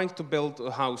like trying to build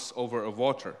a house over a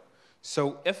water.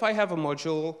 So if I have a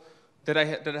module that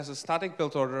has a static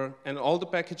build order, and all the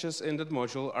packages in that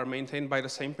module are maintained by the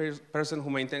same person who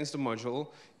maintains the module,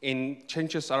 and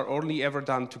changes are only ever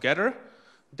done together,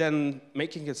 then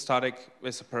making it static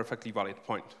is a perfectly valid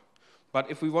point. But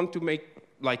if we want to make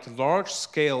like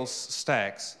large-scale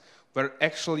stacks, where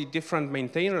actually different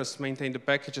maintainers maintain the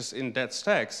packages in that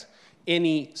stacks,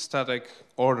 any static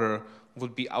order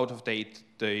would be out of date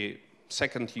the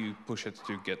second you push it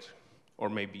to Git, or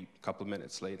maybe a couple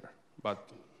minutes later. But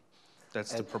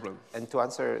That's the problem. And to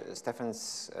answer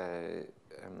Stefan's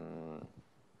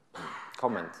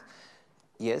comment,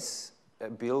 yes,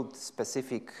 build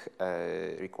specific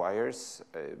requires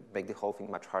make the whole thing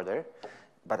much harder,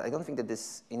 but I don't think that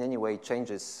this in any way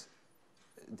changes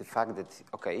the fact that,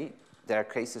 okay, there are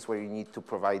cases where you need to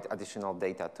provide additional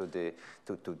data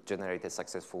to generate a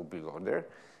successful build order.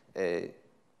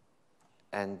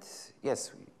 And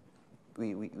yes,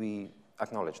 we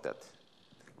acknowledge that.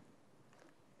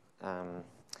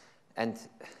 And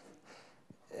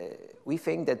we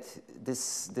think that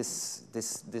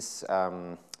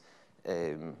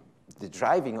the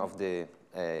driving of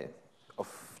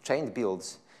chained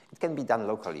builds, it can be done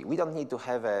locally. We don't need to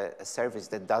have a service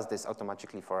that does this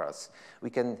automatically for us. We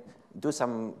can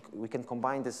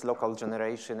combine this local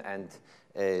generation and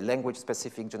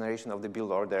language-specific generation of the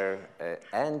build order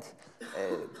and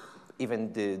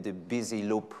even the busy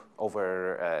loop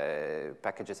over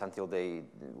packages until they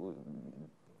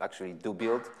actually do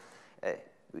build.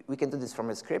 We can do this from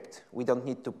a script. We don't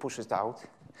need to push it out.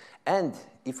 And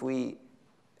if we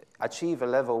achieve a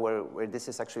level where this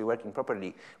is actually working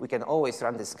properly, we can always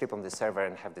run the script on the server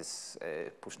and have this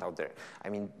pushed out there. I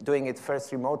mean, doing it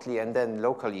first remotely and then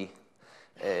locally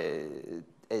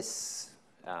is,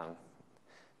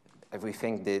 we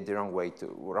think, the wrong way to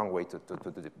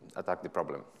attack the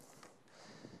problem.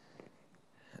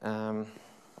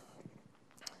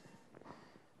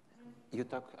 You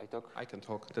talk, I talk? I can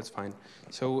talk, that's fine.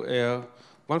 So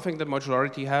one thing that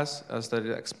modularity has is that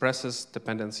it expresses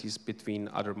dependencies between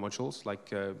other modules, like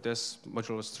this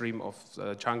modular stream of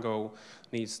Django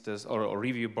needs this, or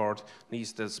review board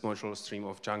needs this modular stream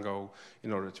of Django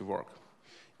in order to work.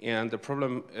 And the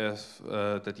problem is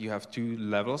that you have two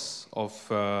levels of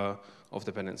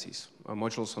dependencies,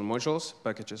 modules on modules,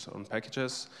 packages on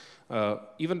packages.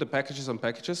 Even the packages on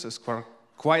packages is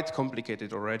quite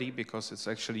complicated already because it's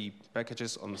actually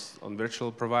packages on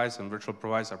virtual provides, and virtual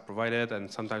provides are provided,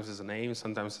 and sometimes it's a name,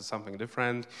 sometimes it's something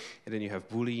different, and then you have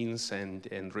booleans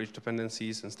and rich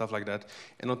dependencies and stuff like that.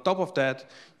 And on top of that,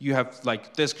 you have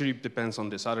like this group depends on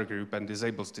this other group and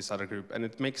disables this other group, and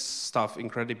it makes stuff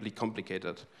incredibly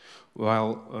complicated.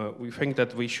 While we think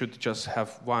that we should just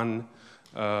have one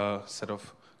set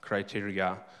of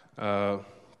criteria.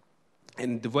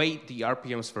 And the way the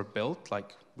RPMs were built,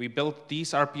 like we built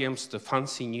these RPMs the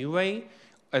fancy new way,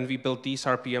 and we built these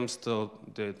RPMs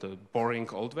the boring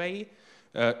old way,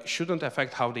 shouldn't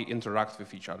affect how they interact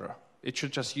with each other. It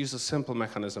should just use a simple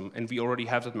mechanism, and we already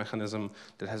have that mechanism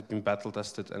that has been battle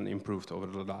tested and improved over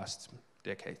the last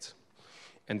decades.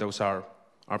 And those are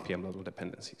RPM level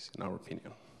dependencies, in our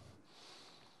opinion.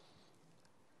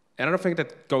 Another thing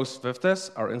that goes with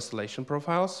this are installation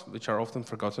profiles, which are often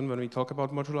forgotten when we talk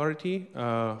about modularity.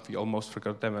 We almost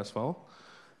forgot them as well.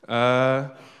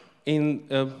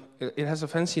 It has a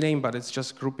fancy name, but it's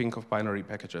just grouping of binary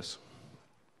packages.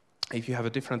 If you have a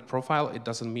different profile, it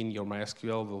doesn't mean your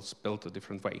MySQL will build a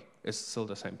different way. It's still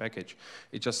the same package.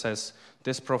 It just says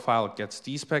this profile gets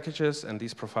these packages, and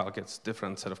this profile gets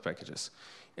different set of packages.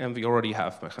 And we already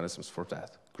have mechanisms for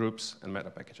that, groups and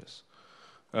meta packages.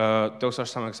 Those are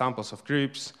some examples of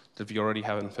groups that we already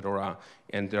have in Fedora,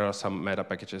 and there are some meta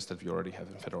packages that we already have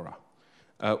in Fedora.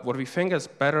 What we think is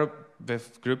better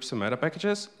with groups and meta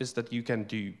packages is that you can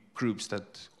do groups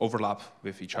that overlap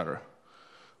with each other.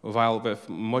 While with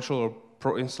modular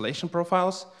installation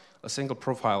profiles, a single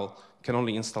profile can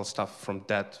only install stuff from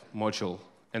that module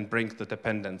and bring the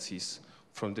dependencies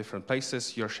from different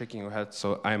places. You're shaking your head,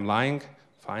 so I'm lying.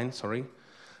 Fine, sorry.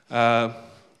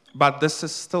 But this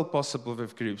is still possible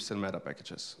with groups and meta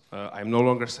packages. I'm no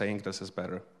longer saying this is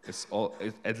better. It's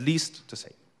at least the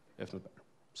same, if not better.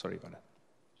 Sorry about that.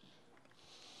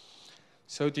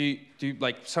 So to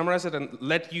like summarize it and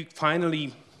let you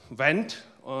finally vent,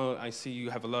 I see you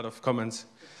have a lot of comments.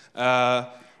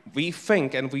 We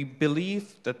think and we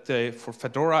believe that for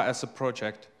Fedora as a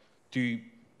project to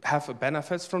have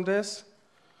benefits from this,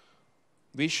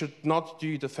 we should not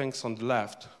do the things on the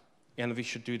left, and we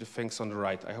should do the things on the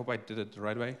right. I hope I did it the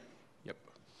right way. Yep.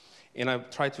 And I'll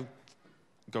try to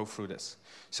go through this.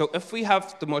 So if we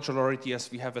have the modularity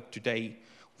as we have it today,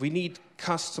 we need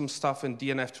custom stuff in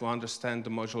DNF to understand the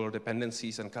modular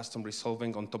dependencies and custom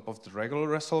resolving on top of the regular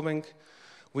resolving.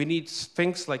 We need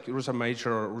things like user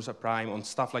major or user prime on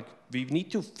stuff like, we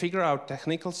need to figure out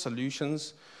technical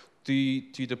solutions to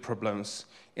the problems.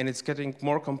 And it's getting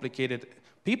more complicated.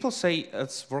 People say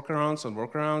it's workarounds and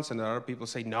workarounds, and other people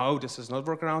say, no, this is not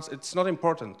workarounds. It's not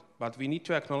important, but we need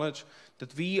to acknowledge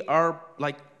that we are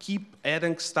like keep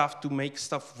adding stuff to make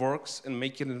stuff works and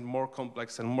making it more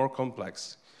complex and more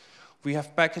complex. We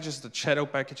have packages, the shadow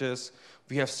packages,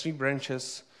 we have stream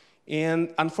branches,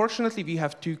 And unfortunately, we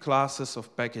have two classes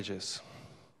of packages.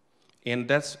 And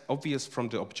that's obvious from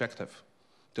the objective.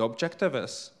 The objective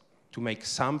is to make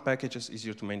some packages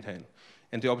easier to maintain.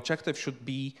 And the objective should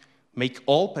be make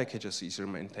all packages easier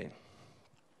to maintain.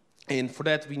 And for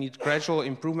that, we need gradual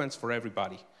improvements for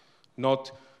everybody,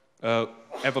 not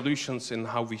evolutions in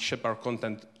how we ship our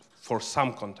content for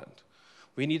some content.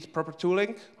 We need proper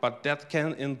tooling, but that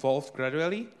can evolve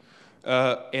gradually.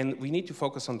 And we need to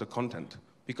focus on the content.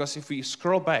 Because if we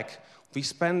scroll back, we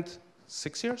spent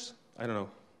 6 years? I don't know,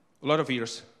 a lot of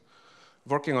years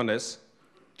working on this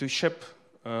to ship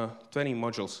 20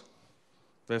 modules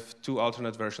with 2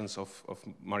 alternate versions of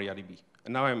MariaDB.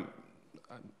 And now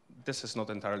this is not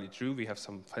entirely true. We have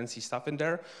some fancy stuff in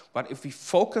there. But if we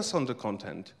focus on the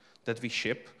content that we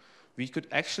ship, we could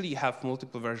actually have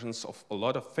multiple versions of a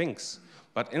lot of things.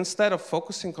 But instead of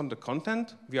focusing on the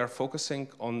content, we are focusing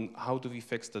on how do we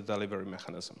fix the delivery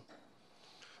mechanism.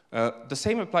 The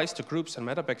same applies to groups and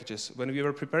meta packages. When we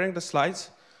were preparing the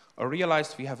slides, I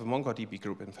realized we have a MongoDB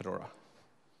group in Fedora.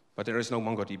 But there is no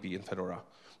MongoDB in Fedora,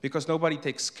 because nobody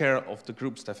takes care of the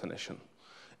groups definition.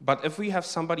 But if we have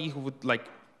somebody who would like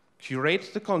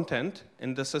curate the content,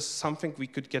 and this is something we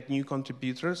could get new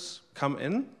contributors come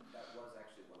in. That was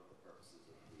actually one of the purposes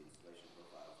of the installation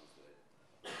profiles, was that it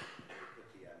put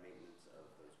the maintenance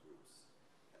of those groups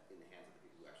in the hands of the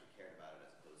people who actually cared about it,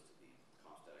 as opposed to the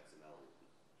conf.xml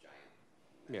giant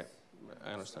mess. Yeah,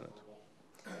 I understand it.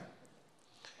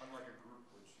 Unlike a group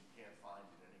which you can't find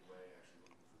in any way,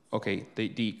 actually. Okay,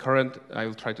 the current, I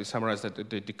will try to summarize that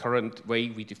the current way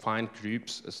we define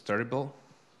groups is terrible.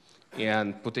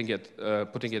 And putting it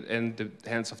in the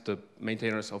hands of the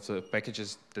maintainers of the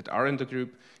packages that are in the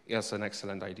group is an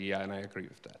excellent idea, and I agree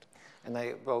with that. And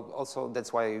also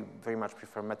that's why I very much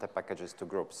prefer meta packages to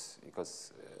groups,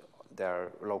 because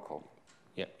they're local.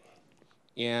 Yeah,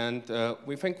 and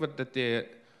we think that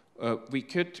we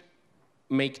could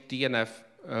make DNF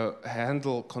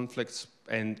handle conflicts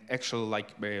and actually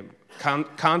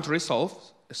can't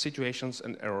resolve situations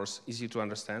and errors easy to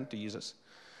understand to users.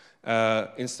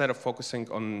 Instead of focusing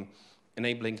on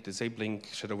enabling, disabling,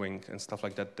 shadowing, and stuff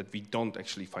like that that we don't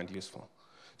actually find useful.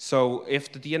 So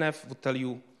if the DNF would tell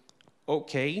you,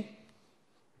 okay,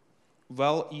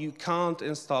 well, you can't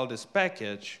install this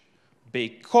package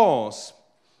because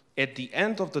at the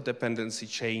end of the dependency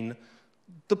chain,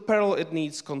 the parallel it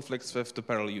needs conflicts with the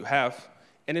parallel you have,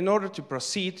 and in order to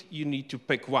proceed, you need to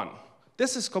pick one.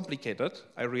 This is complicated,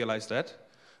 I realize that.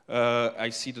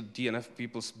 I see the DNF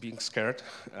people being scared.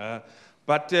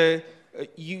 But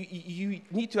you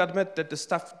need to admit that the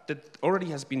stuff that already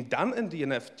has been done in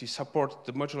DNF to support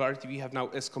the modularity we have now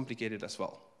is complicated as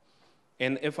well.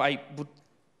 And if I would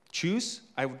choose,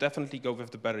 I would definitely go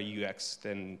with the better UX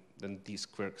than these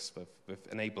quirks with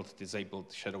enabled,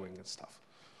 disabled, shadowing and stuff.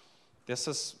 This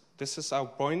is our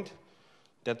point,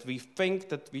 that we think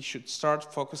that we should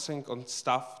start focusing on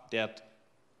stuff that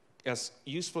is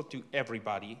useful to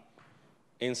everybody,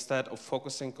 instead of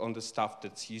focusing on the stuff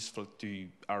that's useful to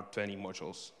our 20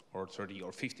 modules or 30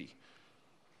 or 50.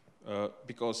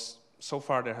 Because so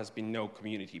far there has been no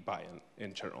community buy-in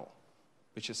in general,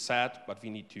 which is sad, but we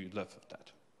need to live with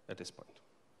that at this point.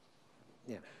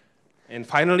 Yeah. And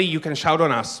finally, you can shout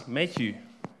on us. Matthew,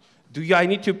 I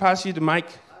need to pass you the mic? I want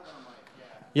a mic,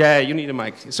 yeah. Yeah, you need a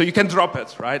mic. So you can drop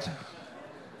it, right?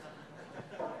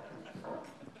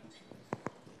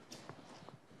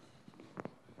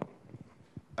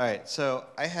 All right, so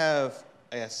I have,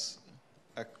 I guess,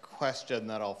 a question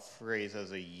that I'll phrase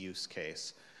as a use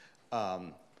case. We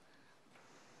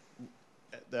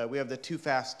have the too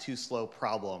fast, too slow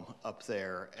problem up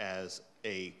there as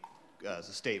a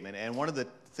statement. And one of the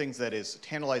things that is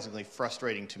tantalizingly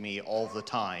frustrating to me all the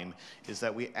time is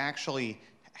that we actually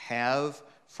have,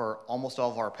 for almost all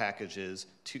of our packages,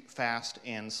 too fast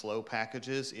and slow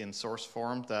packages in source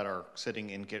form that are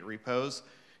sitting in Git repos.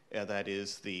 That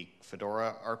is the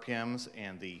Fedora RPMs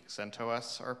and the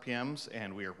CentOS RPMs,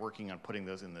 and we are working on putting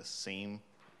those in the same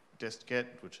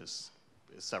dist-git, which is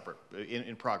separate,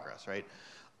 in progress, right?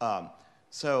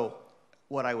 So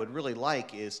what I would really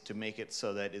like is to make it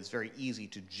so that it's very easy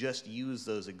to just use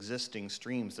those existing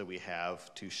streams that we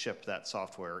have to ship that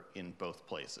software in both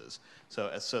places.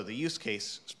 So the use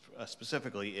case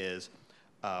specifically is,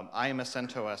 I am a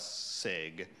CentOS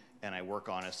SIG, and I work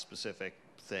on a specific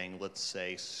thing, let's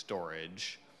say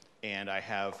storage, and I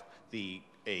have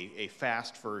a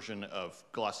fast version of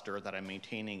Gluster that I'm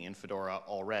maintaining in Fedora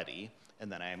already,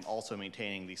 and then I'm also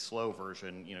maintaining the slow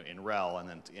version, in RHEL and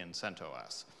then in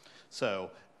CentOS.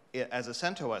 So as a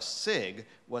CentOS SIG,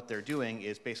 what they're doing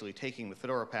is basically taking the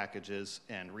Fedora packages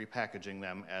and repackaging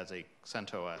them as a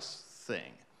CentOS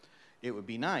thing. It would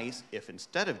be nice if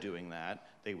instead of doing that,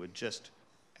 they would just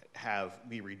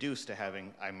be reduced to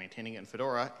having, I'm maintaining it in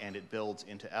Fedora, and it builds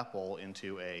into EPEL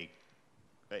into a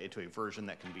version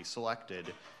that can be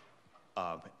selected,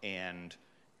 and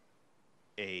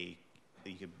you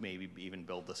could maybe even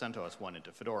build the CentOS one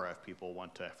into Fedora if people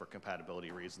want to, for compatibility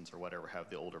reasons or whatever,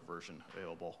 have the older version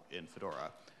available in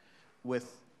Fedora.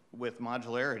 With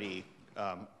modularity,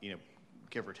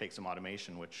 give or take some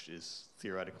automation, which is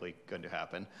theoretically going to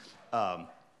happen,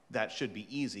 that should be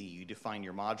easy. You define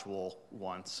your module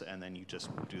once, and then you just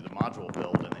do the module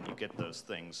build, and then you get those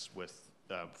things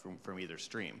from either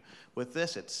stream. With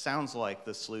this, it sounds like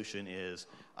the solution is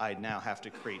I now have to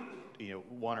create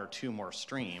one or two more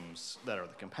streams that are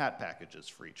the compat packages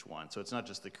for each one. So it's not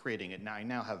just the creating it. Now I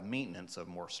now have maintenance of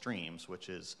more streams, which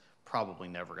is probably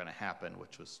never going to happen,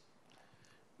 which was...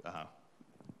 I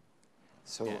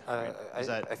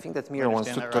think that Miro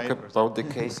wants to talk about the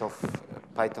case of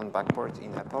Python backport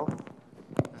in EPEL.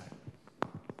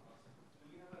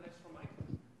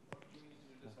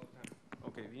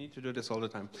 Okay, we need to do this all the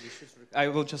time. I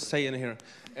will just say in here,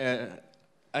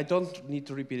 I don't need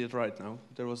to repeat it right now.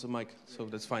 There was a mic, so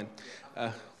that's fine.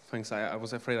 Thanks, I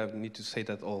was afraid I would need to say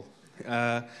that all.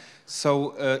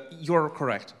 You're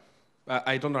correct.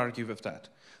 I don't argue with that.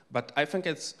 But I think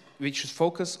we should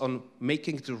focus on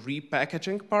making the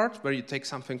repackaging part, where you take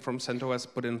something from CentOS,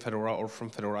 put it in Fedora, or from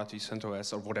Fedora to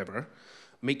CentOS, or whatever,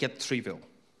 make it trivial.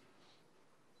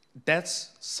 That's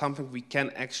something we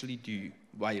can actually do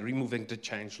by removing the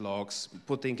change logs,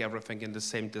 putting everything in the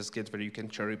same dist-git where you can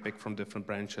cherry pick from different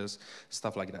branches,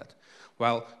 stuff like that.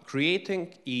 While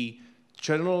creating a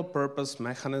general purpose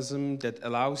mechanism that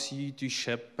allows you to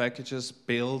ship packages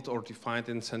built or defined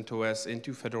in CentOS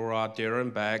into Fedora, there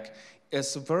and back,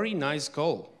 is a very nice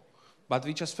goal. But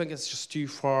we just think it's just too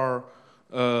far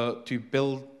to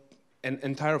build an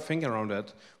entire thing around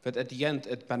it, but at the end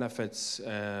it benefits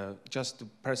just the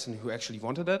person who actually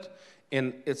wanted it,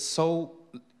 and it's so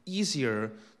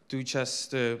easier to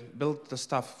just build the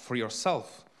stuff for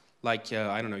yourself. Like,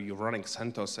 I don't know, you're running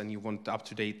CentOS and you want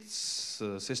up-to-date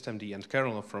systemd and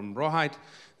kernel from rawhide,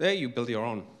 there you build your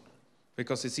own,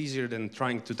 because it's easier than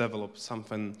trying to develop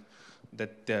something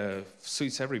that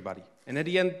suits everybody. And at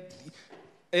the end,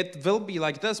 it will be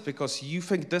like this because you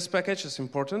think this package is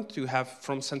important to have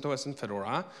from CentOS and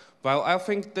Fedora, while I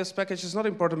think this package is not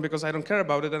important because I don't care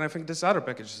about it, and I think this other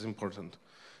package is important.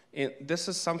 And this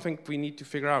is something we need to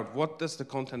figure out. What is the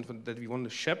content that we want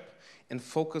to ship, and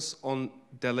focus on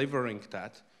delivering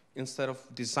that instead of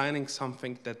designing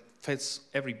something that fits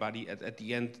everybody and at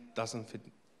the end doesn't fit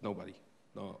nobody.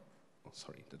 No, oh,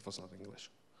 sorry, that was not English.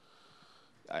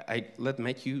 Let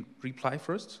Matthew reply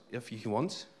first, if he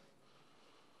wants.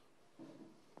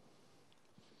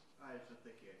 I don't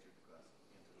think he answered the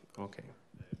question. Okay.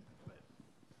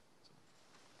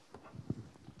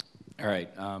 All right,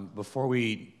 before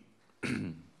we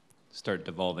start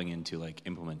devolving into like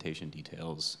implementation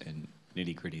details and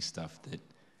nitty-gritty stuff that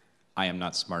I am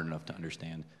not smart enough to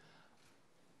understand,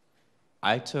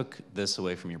 I took this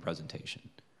away from your presentation.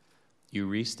 You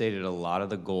restated a lot of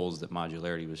the goals that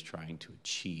modularity was trying to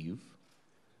achieve.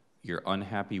 You're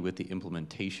unhappy with the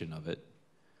implementation of it.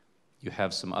 You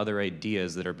have some other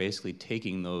ideas that are basically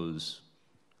taking those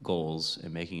goals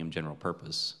and making them general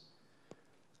purpose.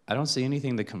 I don't see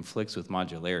anything that conflicts with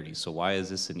modularity, so why is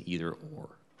this an either or?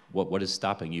 What is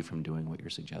stopping you from doing what you're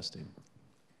suggesting?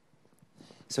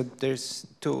 So there's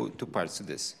two parts to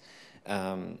this.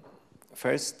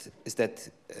 First is that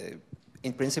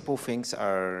in principle things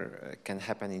can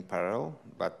happen in parallel,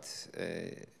 but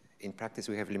in practice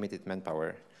we have limited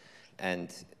manpower.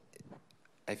 And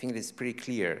I think it's pretty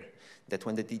clear that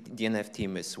when the DNF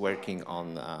team is working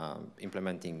on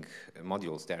implementing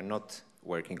modules, they are not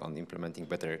working on implementing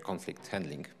better conflict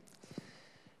handling.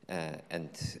 I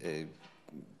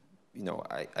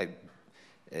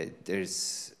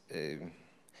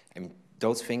mean,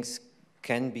 those things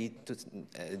can be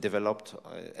developed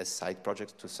as side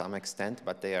projects to some extent,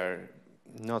 but they are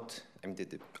not, I mean,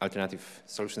 the alternative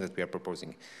solution that we are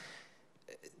proposing.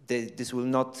 This will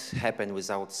not happen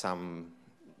without some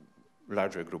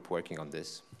larger group working on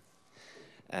this.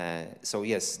 So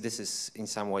yes, this is in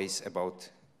some ways about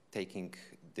taking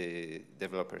the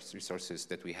developers' resources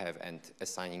that we have and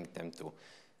assigning them to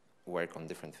work on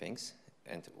different things.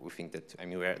 And we think that, I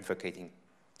mean, we are advocating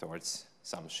towards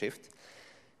some shift.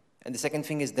 And the second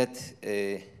thing is that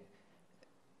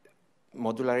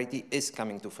modularity is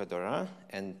coming to Fedora,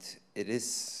 and it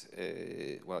is,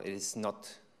 well, it is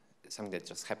not something that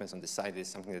just happens on the side. It is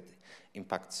something that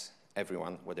impacts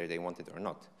everyone, whether they want it or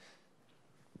not.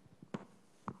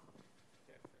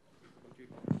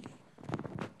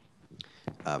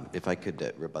 If I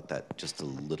could rebut that just a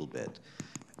little bit.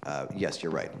 Yes,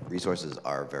 you're right. Resources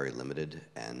are very limited,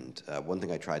 and one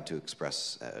thing I tried to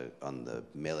express on the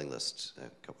mailing list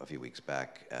a few weeks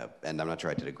back, and I'm not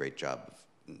sure I did a great job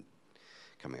of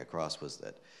coming across, was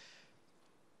that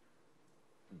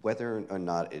whether or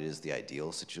not it is the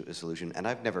ideal solution, and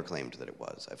I've never claimed that it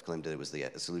was. I've claimed that it was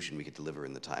the solution we could deliver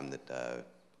in the time that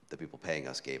the people paying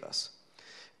us gave us.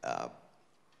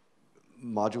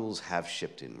 Modules have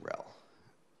shipped in RHEL.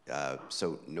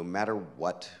 So no matter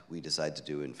what we decide to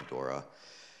do in Fedora,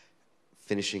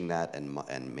 finishing that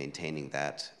and maintaining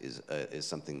that is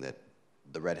something that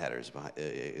the Red Hat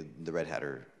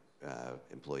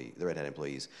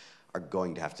employees are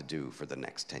going to have to do for the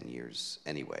next 10 years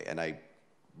anyway. And I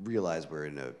realize we're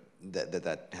in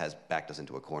that has backed us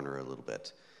into a corner a little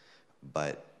bit,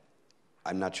 but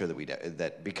I'm not sure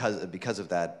that because of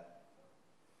that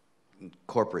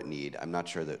corporate need, I'm not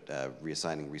sure that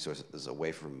reassigning resources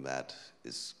away from that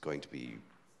is going to be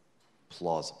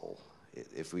plausible.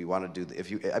 If we want to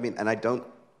do, and I don't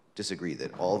disagree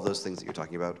that all of those things that you're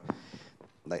talking about,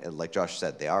 like Josh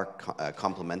said, they are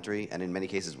complementary, and in many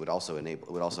cases would also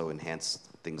enhance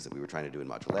things that we were trying to do in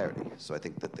modularity. So I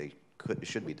think that they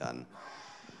should be done,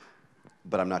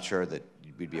 but I'm not sure that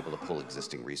we'd be able to pull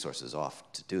existing resources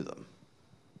off to do them.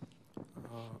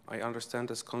 I understand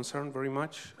this concern very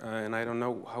much, and I don't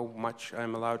know how much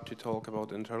I'm allowed to talk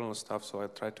about internal stuff, so I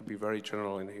try to be very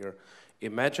general in here.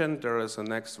 Imagine there is a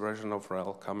next version of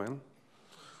RHEL coming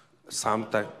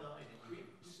sometime.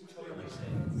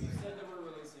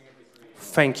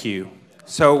 Thank you.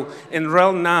 So in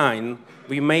RHEL 9,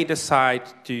 we may decide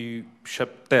to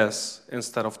ship this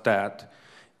instead of that.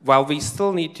 While we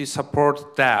still need to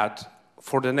support that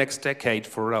for the next decade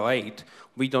for RHEL 8,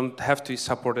 we don't have to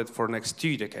support it for the next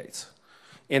 2 decades.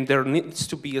 And there needs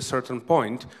to be a certain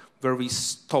point where we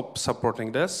stop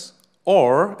supporting this,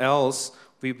 or else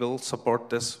we will support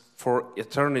this for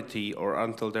eternity or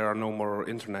until there are no more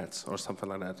internets or something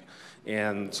like that,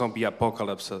 and zombie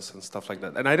apocalypses and stuff like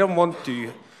that. And I don't want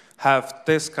to have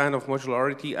this kind of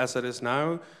modularity as it is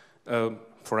now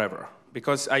forever,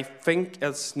 because I think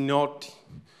it's not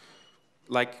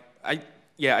like, I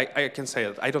can say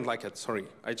it. I don't like it, sorry,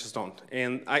 I just don't.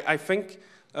 And I think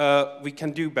we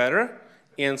can do better,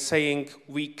 and saying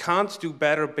we can't do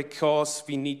better because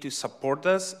we need to support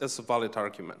this is a valid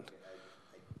argument.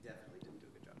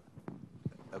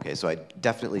 Okay, so I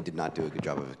definitely did not do a good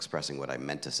job of expressing what I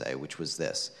meant to say, which was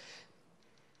this.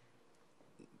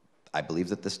 I believe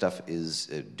that this stuff is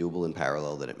doable in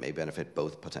parallel, that it may benefit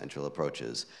both potential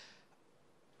approaches,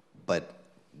 but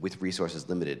with resources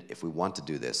limited, if we want to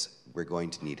do this, we're going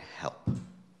to need help.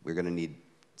 We're going to need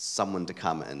someone to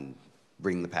come and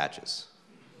bring the patches.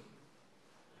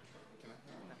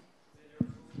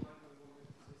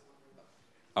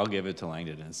 I'll give it to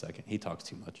Langdon in a second. He talks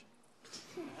too much.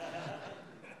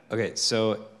 Okay,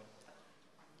 so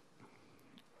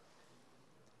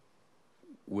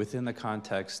within the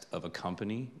context of a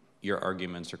company, your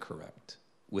arguments are correct.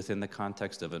 Within the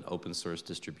context of an open source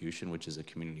distribution, which is a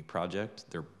community project,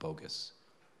 they're bogus.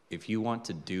 If you want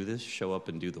to do this, show up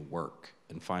and do the work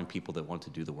and find people that want to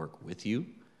do the work with you.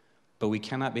 But we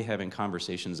cannot be having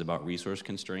conversations about resource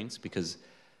constraints because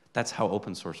that's how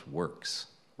open source works,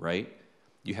 right?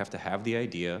 You have to have the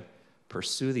idea,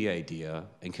 pursue the idea,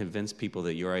 and convince people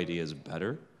that your idea is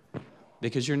better,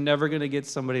 because you're never going to get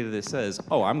somebody that says,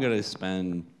 oh, I'm going to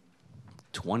spend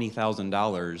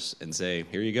 $20,000 and say,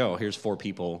 here you go, here's 4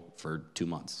 people for 2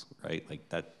 months, right? Like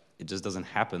that, it just doesn't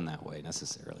happen that way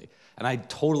necessarily. And I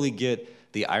totally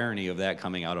get the irony of that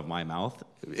coming out of my mouth.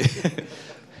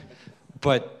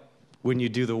 But when you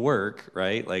do the work,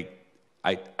 right, like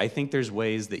I think there's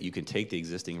ways that you can take the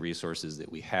existing resources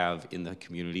that we have in the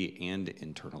community and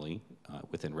internally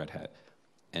within Red Hat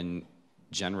and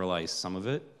generalize some of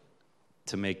it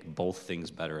to make both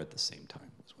things better at the same time,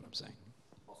 is what I'm saying.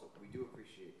 Also, we do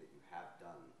appreciate that you have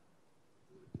done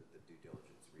the due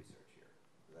diligence research here.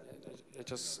 I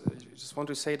just want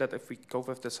to say that if we go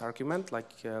with this argument, like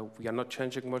we are not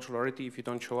changing modularity if you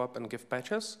don't show up and give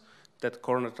patches, that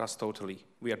cornered us totally.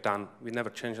 We are done. We never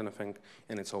change anything,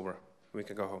 and it's over. We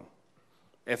can go home.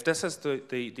 If this is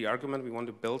the argument we want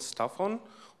to build stuff on,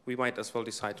 we might as well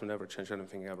decide to never change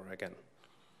anything ever again.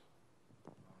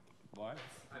 Why?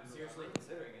 I'm seriously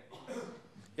considering it.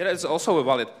 Yeah, it's also a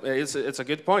valid, it's a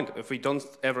good point. If we don't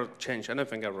ever change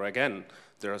anything ever again,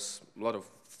 there's a lot of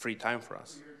free time for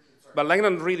us. But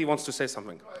Langdon really wants to say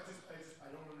something. No, I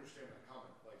don't understand that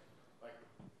comment. Like,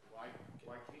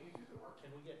 why can't you do the work?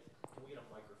 Can we get a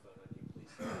microphone on you,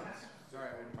 please? Sorry,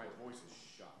 my voice is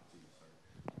shot too.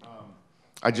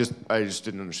 Sorry. I just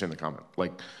didn't understand the comment.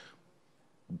 Like,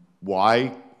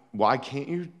 why can't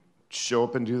you show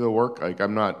up and do the work? Like,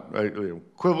 I'm not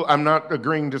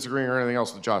agreeing, disagreeing, or anything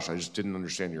else with Josh. I just didn't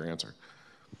understand your answer.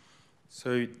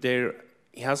 So there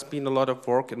has been a lot of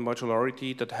work in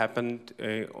modularity that happened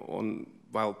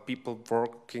while people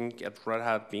working at Red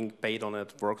Hat, being paid on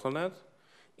it, worked on it.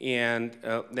 And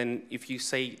then if you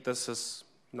say this is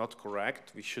not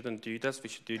correct, we shouldn't do this, we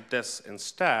should do this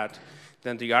instead,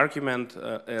 then the argument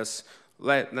is,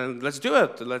 then let's do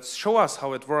it. Let's show us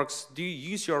how it works. Do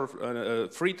you use your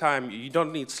free time? You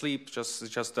don't need sleep.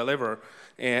 Just deliver.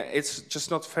 It's just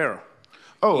not fair.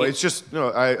 Oh, it's just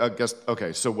no. I guess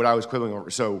okay. So what I was quibbling over.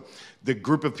 So the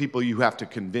group of people you have to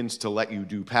convince to let you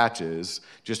do patches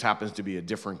just happens to be a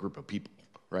different group of people,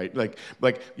 right?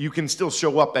 Like you can still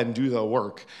show up and do the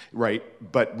work, right?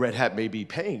 But Red Hat may be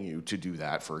paying you to do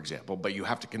that, for example. But you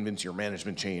have to convince your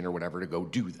management chain or whatever to go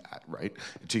do that, right?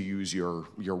 To use your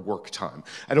work time.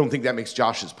 I don't think that makes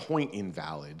Josh's point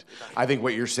invalid. I think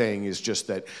what you're saying is just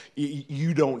that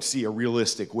you don't see a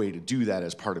realistic way to do that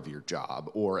as part of your job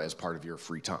or as part of your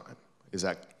free time. Is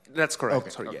that? That's correct. Okay.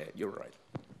 Sorry, yeah, you're right.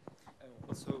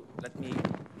 Also, let me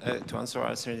to answer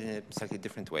in a slightly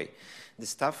different way. The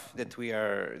stuff that we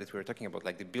are talking about,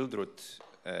 like the build root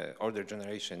order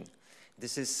generation,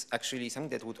 this is actually something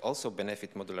that would also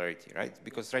benefit modularity, right?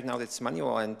 Because right now it's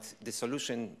manual, and the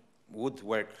solution would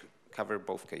cover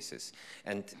both cases.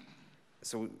 And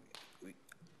so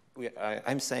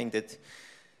I'm saying that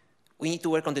we need to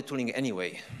work on the tooling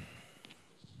anyway.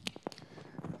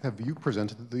 Have you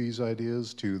presented these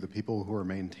ideas to the people who are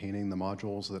maintaining the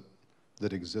modules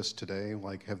that exist today?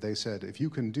 Like, have they said, if you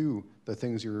can do the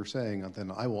things you're saying,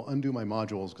 then I will undo my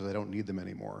modules because I don't need them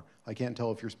anymore? I can't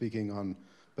tell if you're speaking on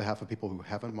behalf of people who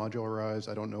haven't modularized.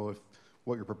 I don't know if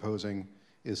what you're proposing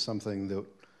is something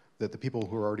that the people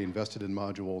who are already invested in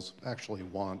modules actually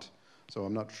want. So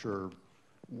I'm not sure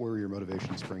where your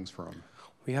motivation springs from.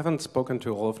 We haven't spoken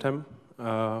to all of them,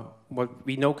 but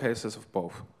we know cases of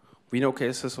both. We know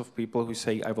cases of people who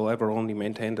say, I will ever only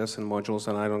maintain this in modules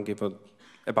and I don't give a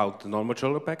about the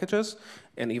non-modular packages,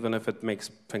 and even if it makes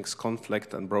things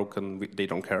conflict and broken, they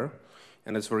don't care.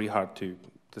 And it's very hard to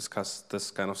discuss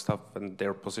this kind of stuff when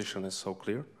their position is so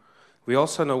clear. We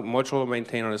also know modular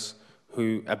maintainers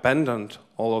who abandoned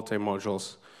all of their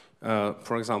modules.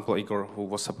 For example, Igor, who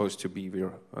was supposed to be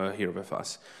here with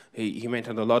us. He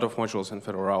maintained a lot of modules in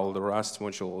Fedora, all the Rust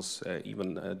modules,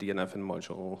 even DNF in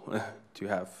module to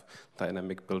have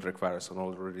dynamic build requires on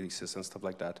all the releases and stuff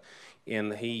like that.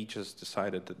 And he just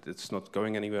decided that it's not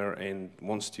going anywhere and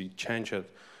wants to change it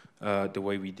the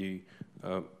way we do.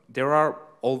 There are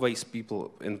always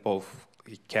people in both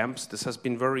camps. This has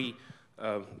been very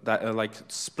like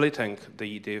splitting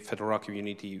the Fedora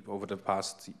community over the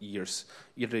past years.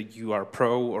 Either you are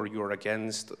pro or you are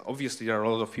against. Obviously, there are a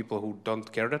lot of people who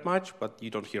don't care that much, but you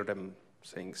don't hear them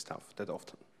saying stuff that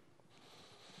often.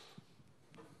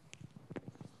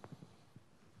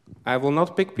 I will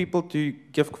not pick people to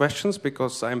give questions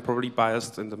because I'm probably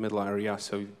biased in the middle area,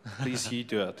 so please you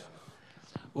do it.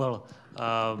 Well,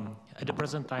 at the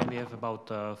present time, we have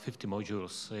about 50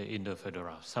 modules in the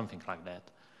Fedora, something like that.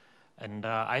 And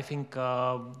I think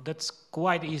that's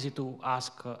quite easy to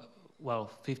ask,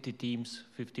 well, 50 teams,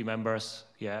 50 members,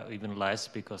 yeah, even less,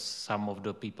 because some of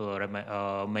the people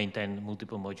maintain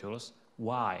multiple modules.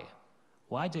 Why?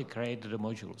 Why they create the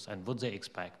modules and what they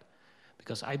expect?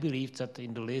 Because I believe that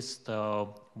in the list,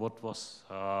 what was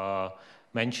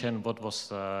mentioned, what was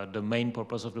the main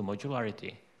purpose of the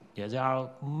modularity. Yeah, there are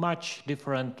much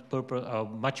different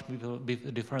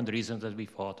different reasons that we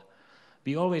thought.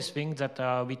 We always think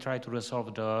that we try to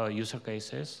resolve the user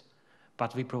cases,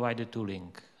 but we provide the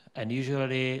tooling. And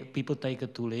usually people take a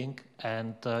tooling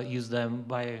and use them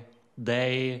by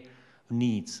their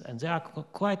needs. And they are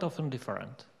quite often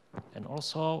different. And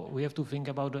also we have to think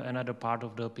about another part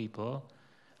of the people.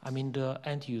 I mean the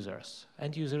end users.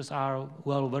 End users are,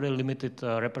 well, very limited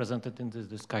represented in this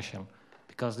discussion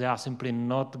because they are simply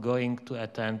not going to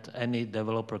attend any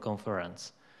developer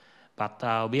conference.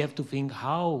 But we have to think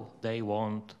how they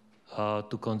want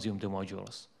to consume the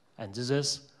modules. And this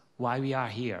is why we are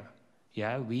here.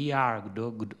 Yeah, we are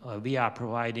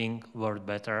providing world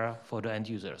better for the end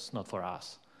users, not for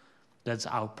us. That's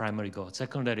our primary goal.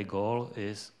 Secondary goal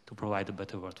is to provide a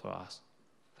better world for us.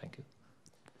 Thank you.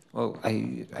 Well,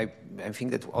 I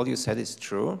think that all you said is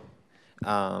true,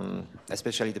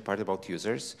 especially the part about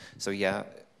users. So yeah,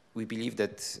 we believe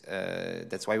that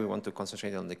that's why we want to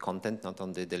concentrate on the content, not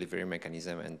on the delivery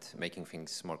mechanism and making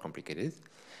things more complicated.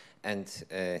 And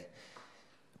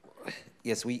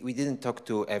yes, we didn't talk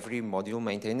to every module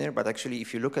maintainer, but actually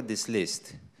if you look at this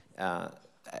list,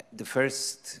 the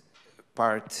first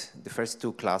part, the first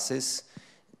two classes,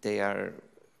 they are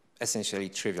essentially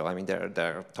trivial. I mean,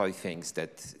 they're toy things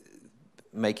that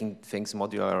making things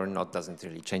modular or not doesn't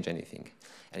really change anything.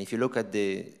 And if you look at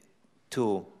the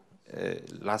two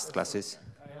last classes.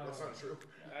 That's not true.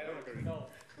 I don't agree. No,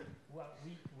 well,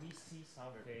 we see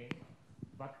something,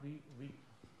 but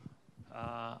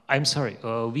I'm sorry,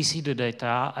 we see the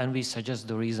data and we suggest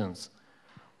the reasons.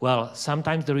 Well,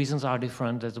 sometimes the reasons are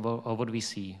different than what we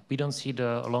see. We don't see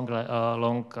the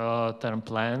long-term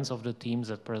plans of the teams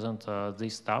that present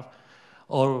this stuff,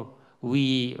 or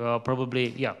we probably,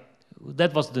 yeah,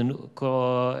 that was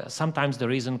the, sometimes the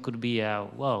reason could be,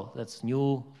 well, that's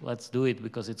new, let's do it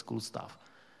because it's cool stuff.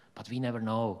 But we never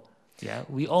know. Yeah,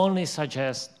 we only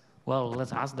suggest, well,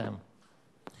 let's ask them.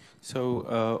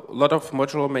 So a lot of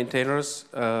modular maintainers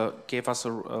gave us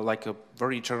like a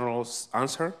very general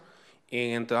answer.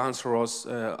 And the answer was,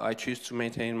 I choose to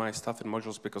maintain my stuff in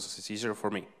modules because it's easier for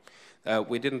me.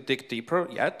 We didn't dig deeper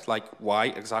yet, like why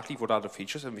exactly, what are the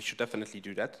features, and we should definitely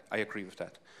do that. I agree with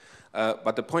that.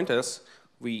 But the point is,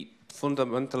 we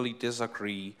fundamentally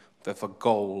disagree with a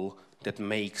goal that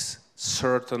makes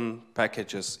certain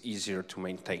packages easier to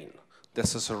maintain.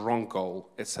 This is a wrong goal,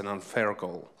 it's an unfair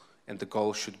goal, and the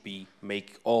goal should be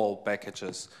make all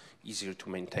packages easier to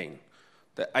maintain.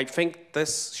 I think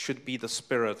this should be the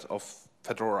spirit of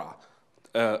Fedora,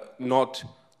 not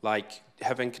like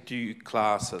having 2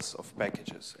 classes of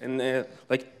packages. And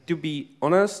like to be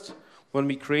honest, when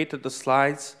we created the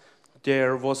slides,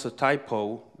 there was a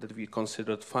typo that we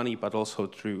considered funny but also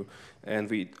true, and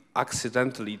we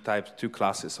accidentally typed 2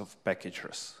 classes of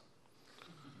packages.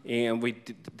 And we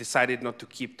decided not to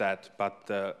keep that, but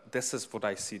this is what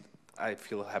I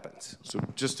feel happens. So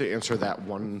just to answer that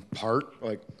one part,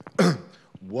 like,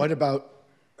 what about,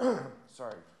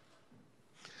 sorry.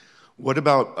 What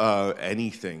about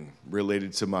anything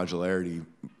related to modularity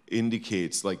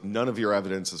indicates, like none of your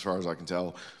evidence, as far as I can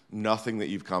tell, nothing that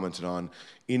you've commented on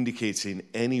indicates in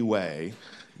any way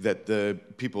that the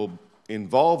people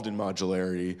involved in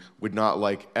modularity would not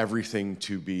like everything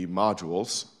to be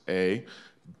modules, A.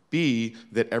 B,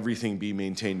 that everything be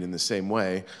maintained in the same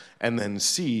way, and then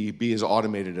C, be as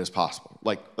automated as possible.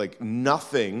 Like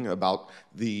nothing about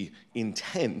the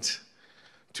intent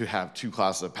to have 2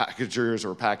 classes of packagers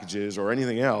or packages or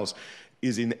anything else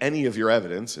is in any of your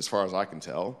evidence, as far as I can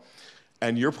tell.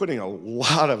 And you're putting a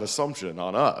lot of assumption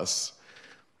on us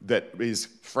that is,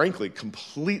 frankly,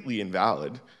 completely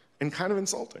invalid and kind of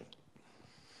insulting.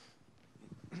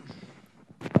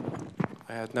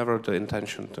 I had never the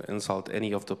intention to insult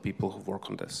any of the people who work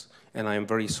on this. And I am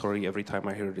very sorry every time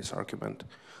I hear this argument.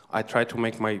 I try to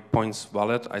make my points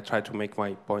valid. I try to make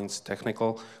my points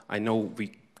technical. I know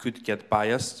we could get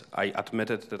biased. I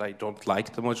admitted that I don't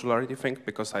like the modularity thing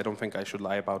because I don't think I should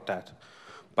lie about that.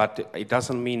 But it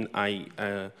doesn't mean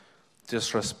I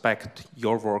disrespect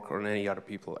your work or any other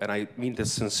people. And I mean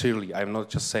this sincerely. I'm not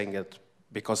just saying it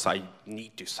because I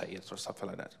need to say it or something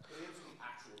like that.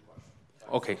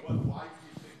 Okay. Why do you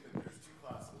think that there's 2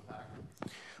 classes of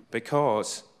packages?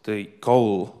 Because the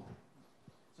goal.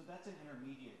 So that's an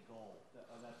intermediate goal.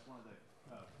 That's one of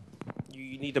the.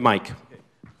 You need a mic.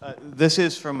 Okay. This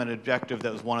is from an objective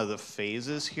that was one of the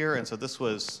phases here, and so this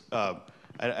was.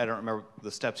 I don't remember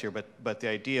the steps here, but the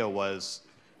idea was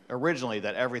originally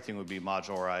that everything would be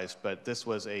modularized, but this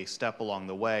was a step along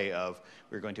the way of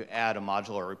we're going to add a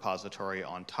modular repository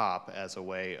on top as a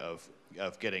way of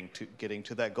getting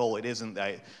to that goal. It isn't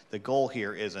the goal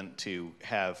here isn't to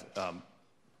have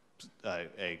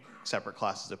a separate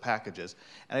classes of packages.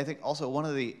 And I think also one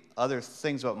of the other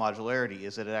things about modularity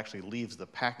is that it actually leaves the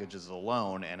packages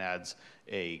alone and adds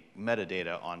a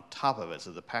metadata on top of it,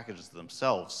 so the packages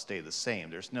themselves stay the same.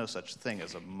 There's no such thing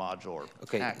as a modular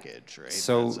package, right?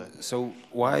 So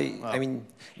why, I mean,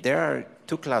 there are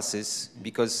 2 classes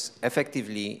because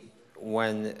effectively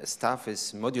when stuff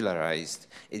is modularized,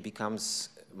 it becomes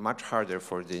much harder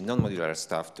for the non-modular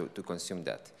stuff to consume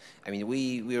that. I mean,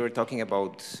 we were talking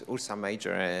about Ursa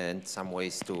Major and some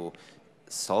ways to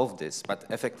solve this, but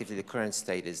effectively the current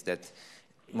state is that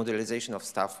modularization of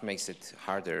stuff makes it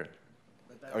harder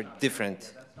or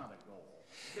different. That's not a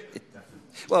goal.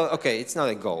 Well, okay, it's not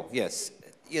a goal, yes.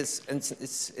 Yes, and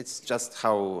it's just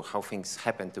how things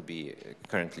happen to be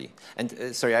currently.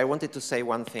 And sorry, I wanted to say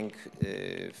one thing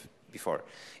before.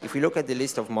 If we look at the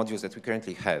list of modules that we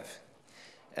currently have,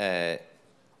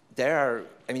 there are,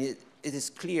 I mean, it is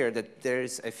clear that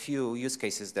there's a few use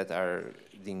cases that are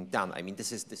being done. I mean,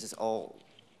 this is all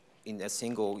in a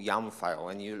single YAM file,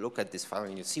 and you look at this file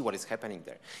and you see what is happening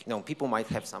there. You know, people might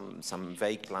have some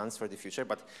vague plans for the future,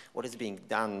 but what is being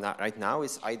done right now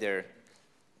is either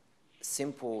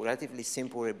relatively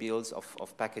simple rebuilds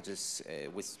of packages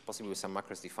with possibly with some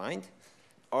macros defined,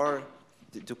 or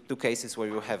two cases where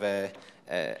you have a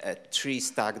tree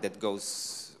stack that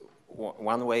goes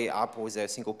one way up with a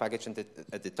single package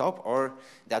at the top, or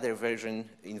the other version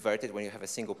inverted when you have a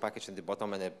single package at the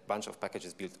bottom and a bunch of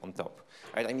packages built on top.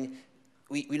 Right? I mean,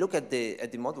 we look at the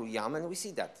module YAM and we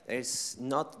see that there's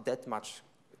not that much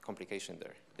complication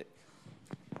there.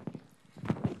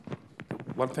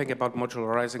 One thing about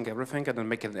modularizing everything and then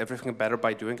making everything better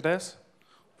by doing this,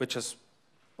 which is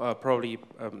probably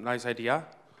a nice idea,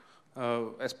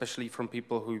 especially from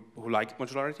people who like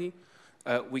modularity.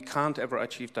 We can't ever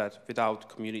achieve that without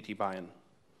community buy-in.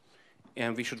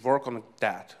 And we should work on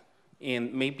that.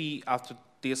 And maybe after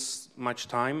this much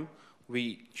time,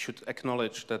 we should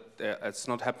acknowledge that it's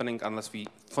not happening unless we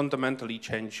fundamentally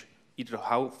change either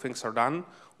how things are done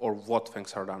or what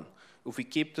things are done. If we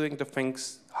keep doing the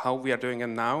things how we are doing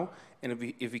them now, and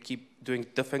if we keep doing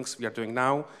the things we are doing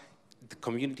now, the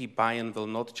community buy-in will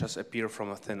not just appear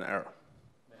from a thin air.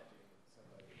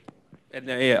 And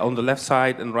yeah, on the left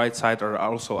side and right side are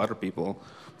also other people.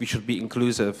 We should be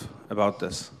inclusive about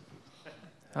this.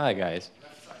 Hi, guys.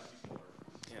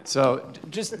 So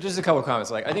just a couple of comments.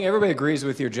 Like, I think everybody agrees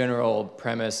with your general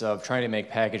premise of trying to make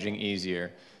packaging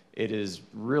easier. It is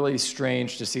really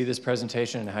strange to see this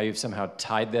presentation and how you've somehow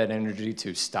tied that energy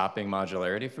to stopping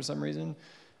modularity for some reason.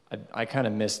 I kind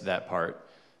of missed that part.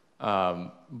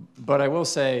 But I will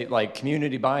say, like,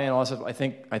 community buy-in also, I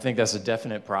think that's a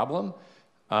definite problem.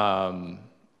 I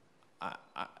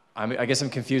guess I'm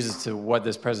confused as to what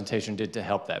this presentation did to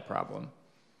help that problem.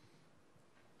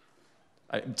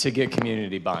 To get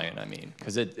community buy-in, I mean,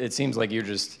 because it seems like you're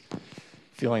just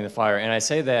feeling the fire. And I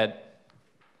say that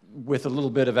with a little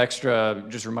bit of extra,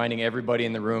 just reminding everybody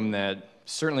in the room that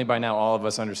certainly by now all of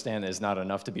us understand that it's not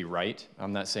enough to be right.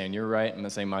 I'm not saying you're right, I'm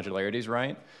not saying modularity is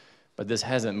right, but this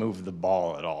hasn't moved the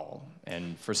ball at all.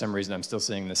 And for some reason, I'm still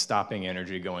seeing the stopping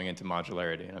energy going into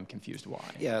modularity, and I'm confused why.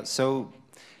 Yeah, so,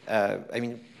 I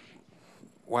mean,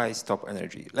 why stop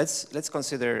energy? Let's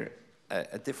consider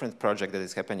a different project that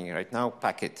is happening right now,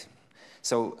 Packet.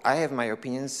 So I have my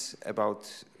opinions about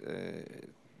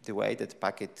the way that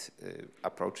Packet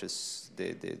approaches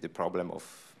the problem of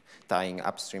tying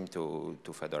upstream to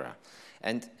Fedora.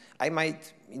 And I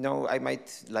might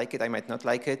like it, I might not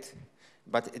like it,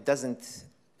 but it doesn't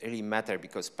really matter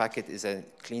because Packet is a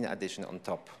clean addition on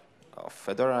top of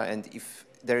Fedora, and if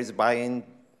there is buy-in,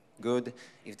 good.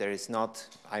 If there is not,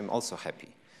 I'm also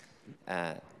happy.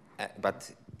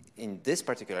 But in this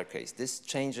particular case, this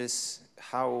changes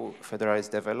how Fedora is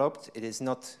developed. It is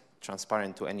not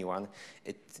transparent to anyone.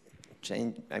 It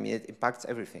impacts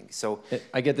everything. So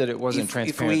I get that it wasn't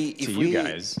transparent to you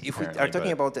guys. If we are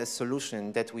talking about a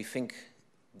solution that we think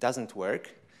doesn't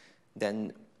work,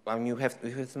 then we have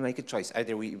to make a choice.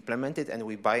 Either we implement it and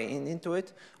we buy into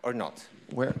it, or not.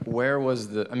 Where was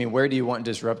the? I mean, where do you want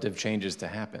disruptive changes to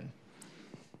happen?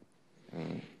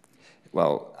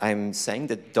 Well, I'm saying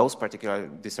that those particular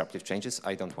disruptive changes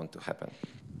I don't want to happen.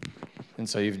 And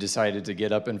so you've decided to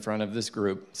get up in front of this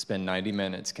group, spend 90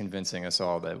 minutes convincing us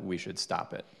all that we should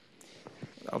stop it.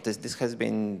 Well, this has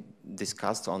been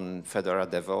discussed on Fedora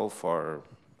Devo for,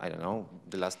 I don't know,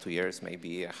 the last 2 years,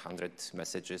 maybe 100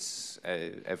 messages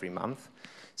every month.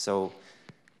 So,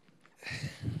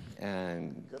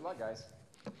 good luck, guys.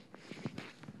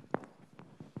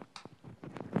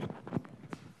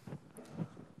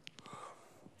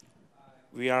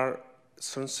 We are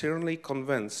sincerely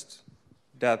convinced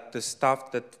that the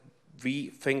stuff that we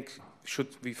think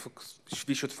we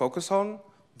should focus on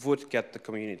would get the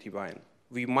community buy-in.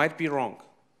 We might be wrong.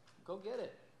 Go get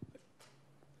it.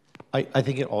 I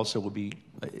think it also would be,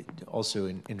 also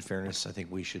in fairness, I think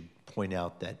we should point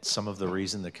out that some of the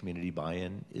reason the community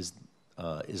buy-in is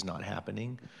not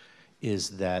happening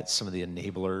is that some of the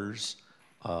enablers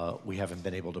we haven't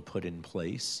been able to put in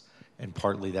place. And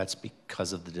partly that's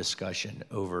because of the discussion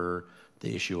over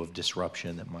the issue of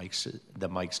disruption that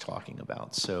Mike's talking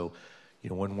about. So,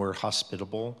 when we're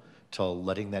hospitable to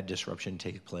letting that disruption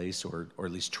take place, or at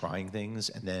least trying things,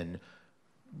 and then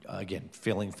again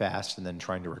failing fast and then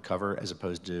trying to recover, as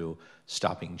opposed to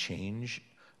stopping change,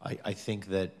 I think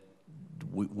that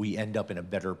we end up in a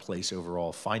better place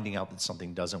overall. Finding out that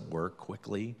something doesn't work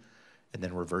quickly and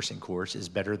then reversing course is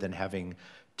better than having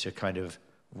to kind of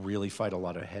really fight a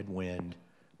lot of headwind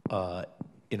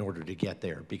in order to get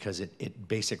there, because it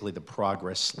basically the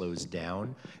progress slows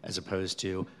down, as opposed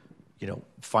to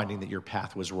finding that your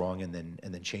path was wrong and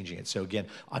then changing it. So again,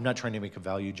 I'm not trying to make a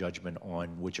value judgment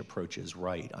on which approach is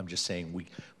right. I'm just saying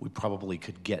we probably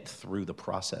could get through the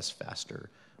process faster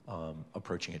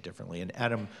approaching it differently. And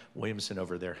Adam Williamson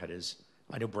over there had his,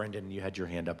 I know Brendan, you had your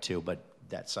hand up too, but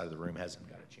that side of the room hasn't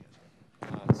got a chance.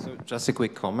 So just a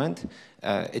quick comment.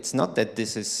 It's not that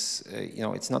this is,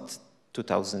 it's not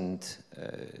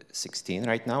 2016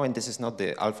 right now, and this is not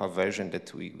the alpha version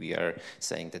that we are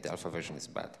saying that the alpha version is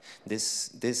bad.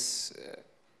 This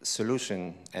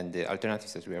solution and the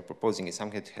alternatives that we are proposing is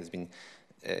something that has been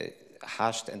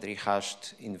hashed and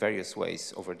rehashed in various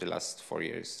ways over the last 4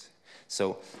 years.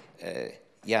 So,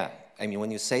 yeah, I mean,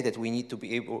 when you say that we need to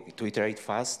be able to iterate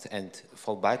fast and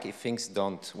fall back if things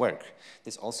don't work,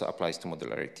 this also applies to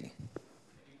modularity.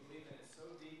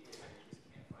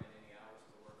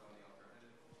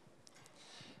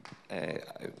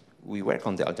 We work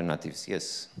on the alternatives,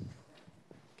 yes.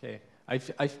 Okay,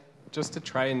 just to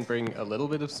try and bring a little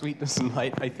bit of sweetness and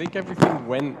light, I think everything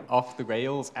went off the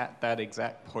rails at that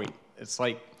exact point. It's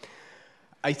like,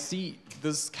 I see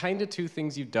there's kind of two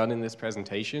things you've done in this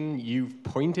presentation. You've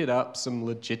pointed up some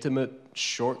legitimate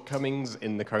shortcomings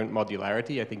in the current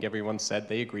modularity. I think everyone said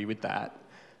they agree with that.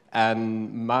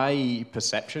 And my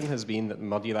perception has been that the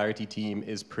modularity team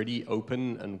is pretty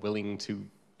open and willing to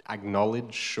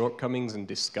acknowledge shortcomings and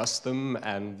discuss them,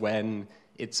 and when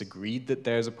it's agreed that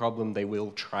there's a problem, they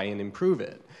will try and improve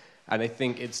it. And I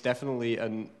think it's definitely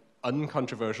an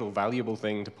uncontroversial, valuable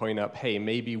thing to point up, hey,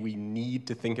 maybe we need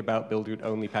to think about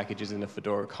build-root-only packages in a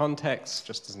Fedora context,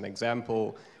 just as an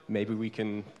example. Maybe we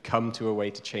can come to a way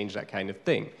to change that kind of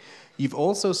thing. You've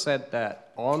also said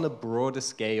that on a broader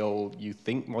scale, you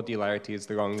think modularity is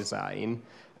the wrong design,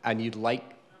 and you'd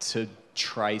like to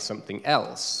try something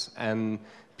else. And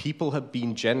people have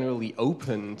been generally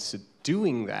open to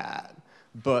doing that,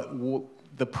 but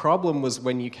the problem was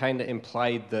when you kind of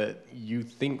implied that you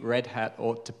think Red Hat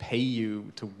ought to pay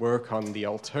you to work on the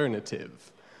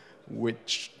alternative,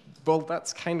 which, well,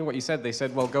 that's kind of what you said. They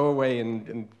said, well, go away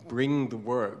and bring the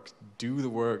work, do the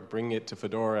work, bring it to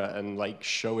Fedora and like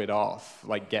show it off,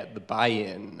 like get the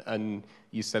buy-in. And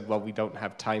you said, well, we don't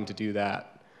have time to do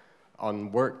that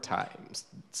on work times.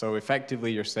 So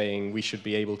effectively you're saying we should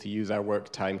be able to use our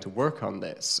work time to work on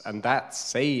this. And that's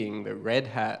saying that Red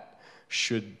Hat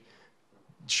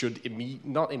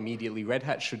not immediately, Red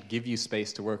Hat should give you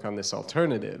space to work on this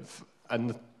alternative. And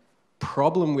the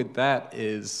problem with that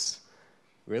is,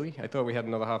 really? I thought we had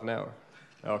another half an hour.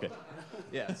 Okay.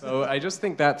 Yeah, so I just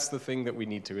think that's the thing that we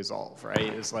need to resolve, right?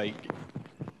 It's like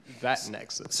that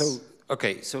nexus. So,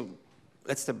 okay, so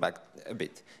let's step back a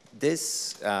bit.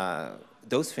 Those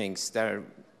things, those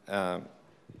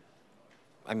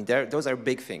are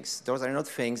big things. Those are not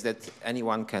things that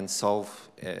anyone can solve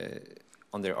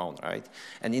on their own, right?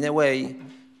 And in a way,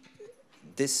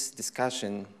 this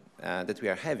discussion that we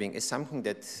are having is something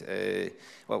that,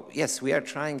 well, yes, we are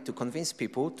trying to convince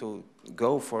people to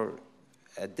go for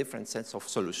a different set of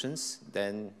solutions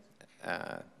than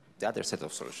the other set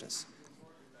of solutions.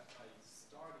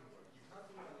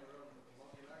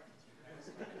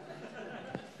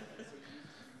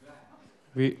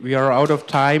 We are out of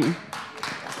time.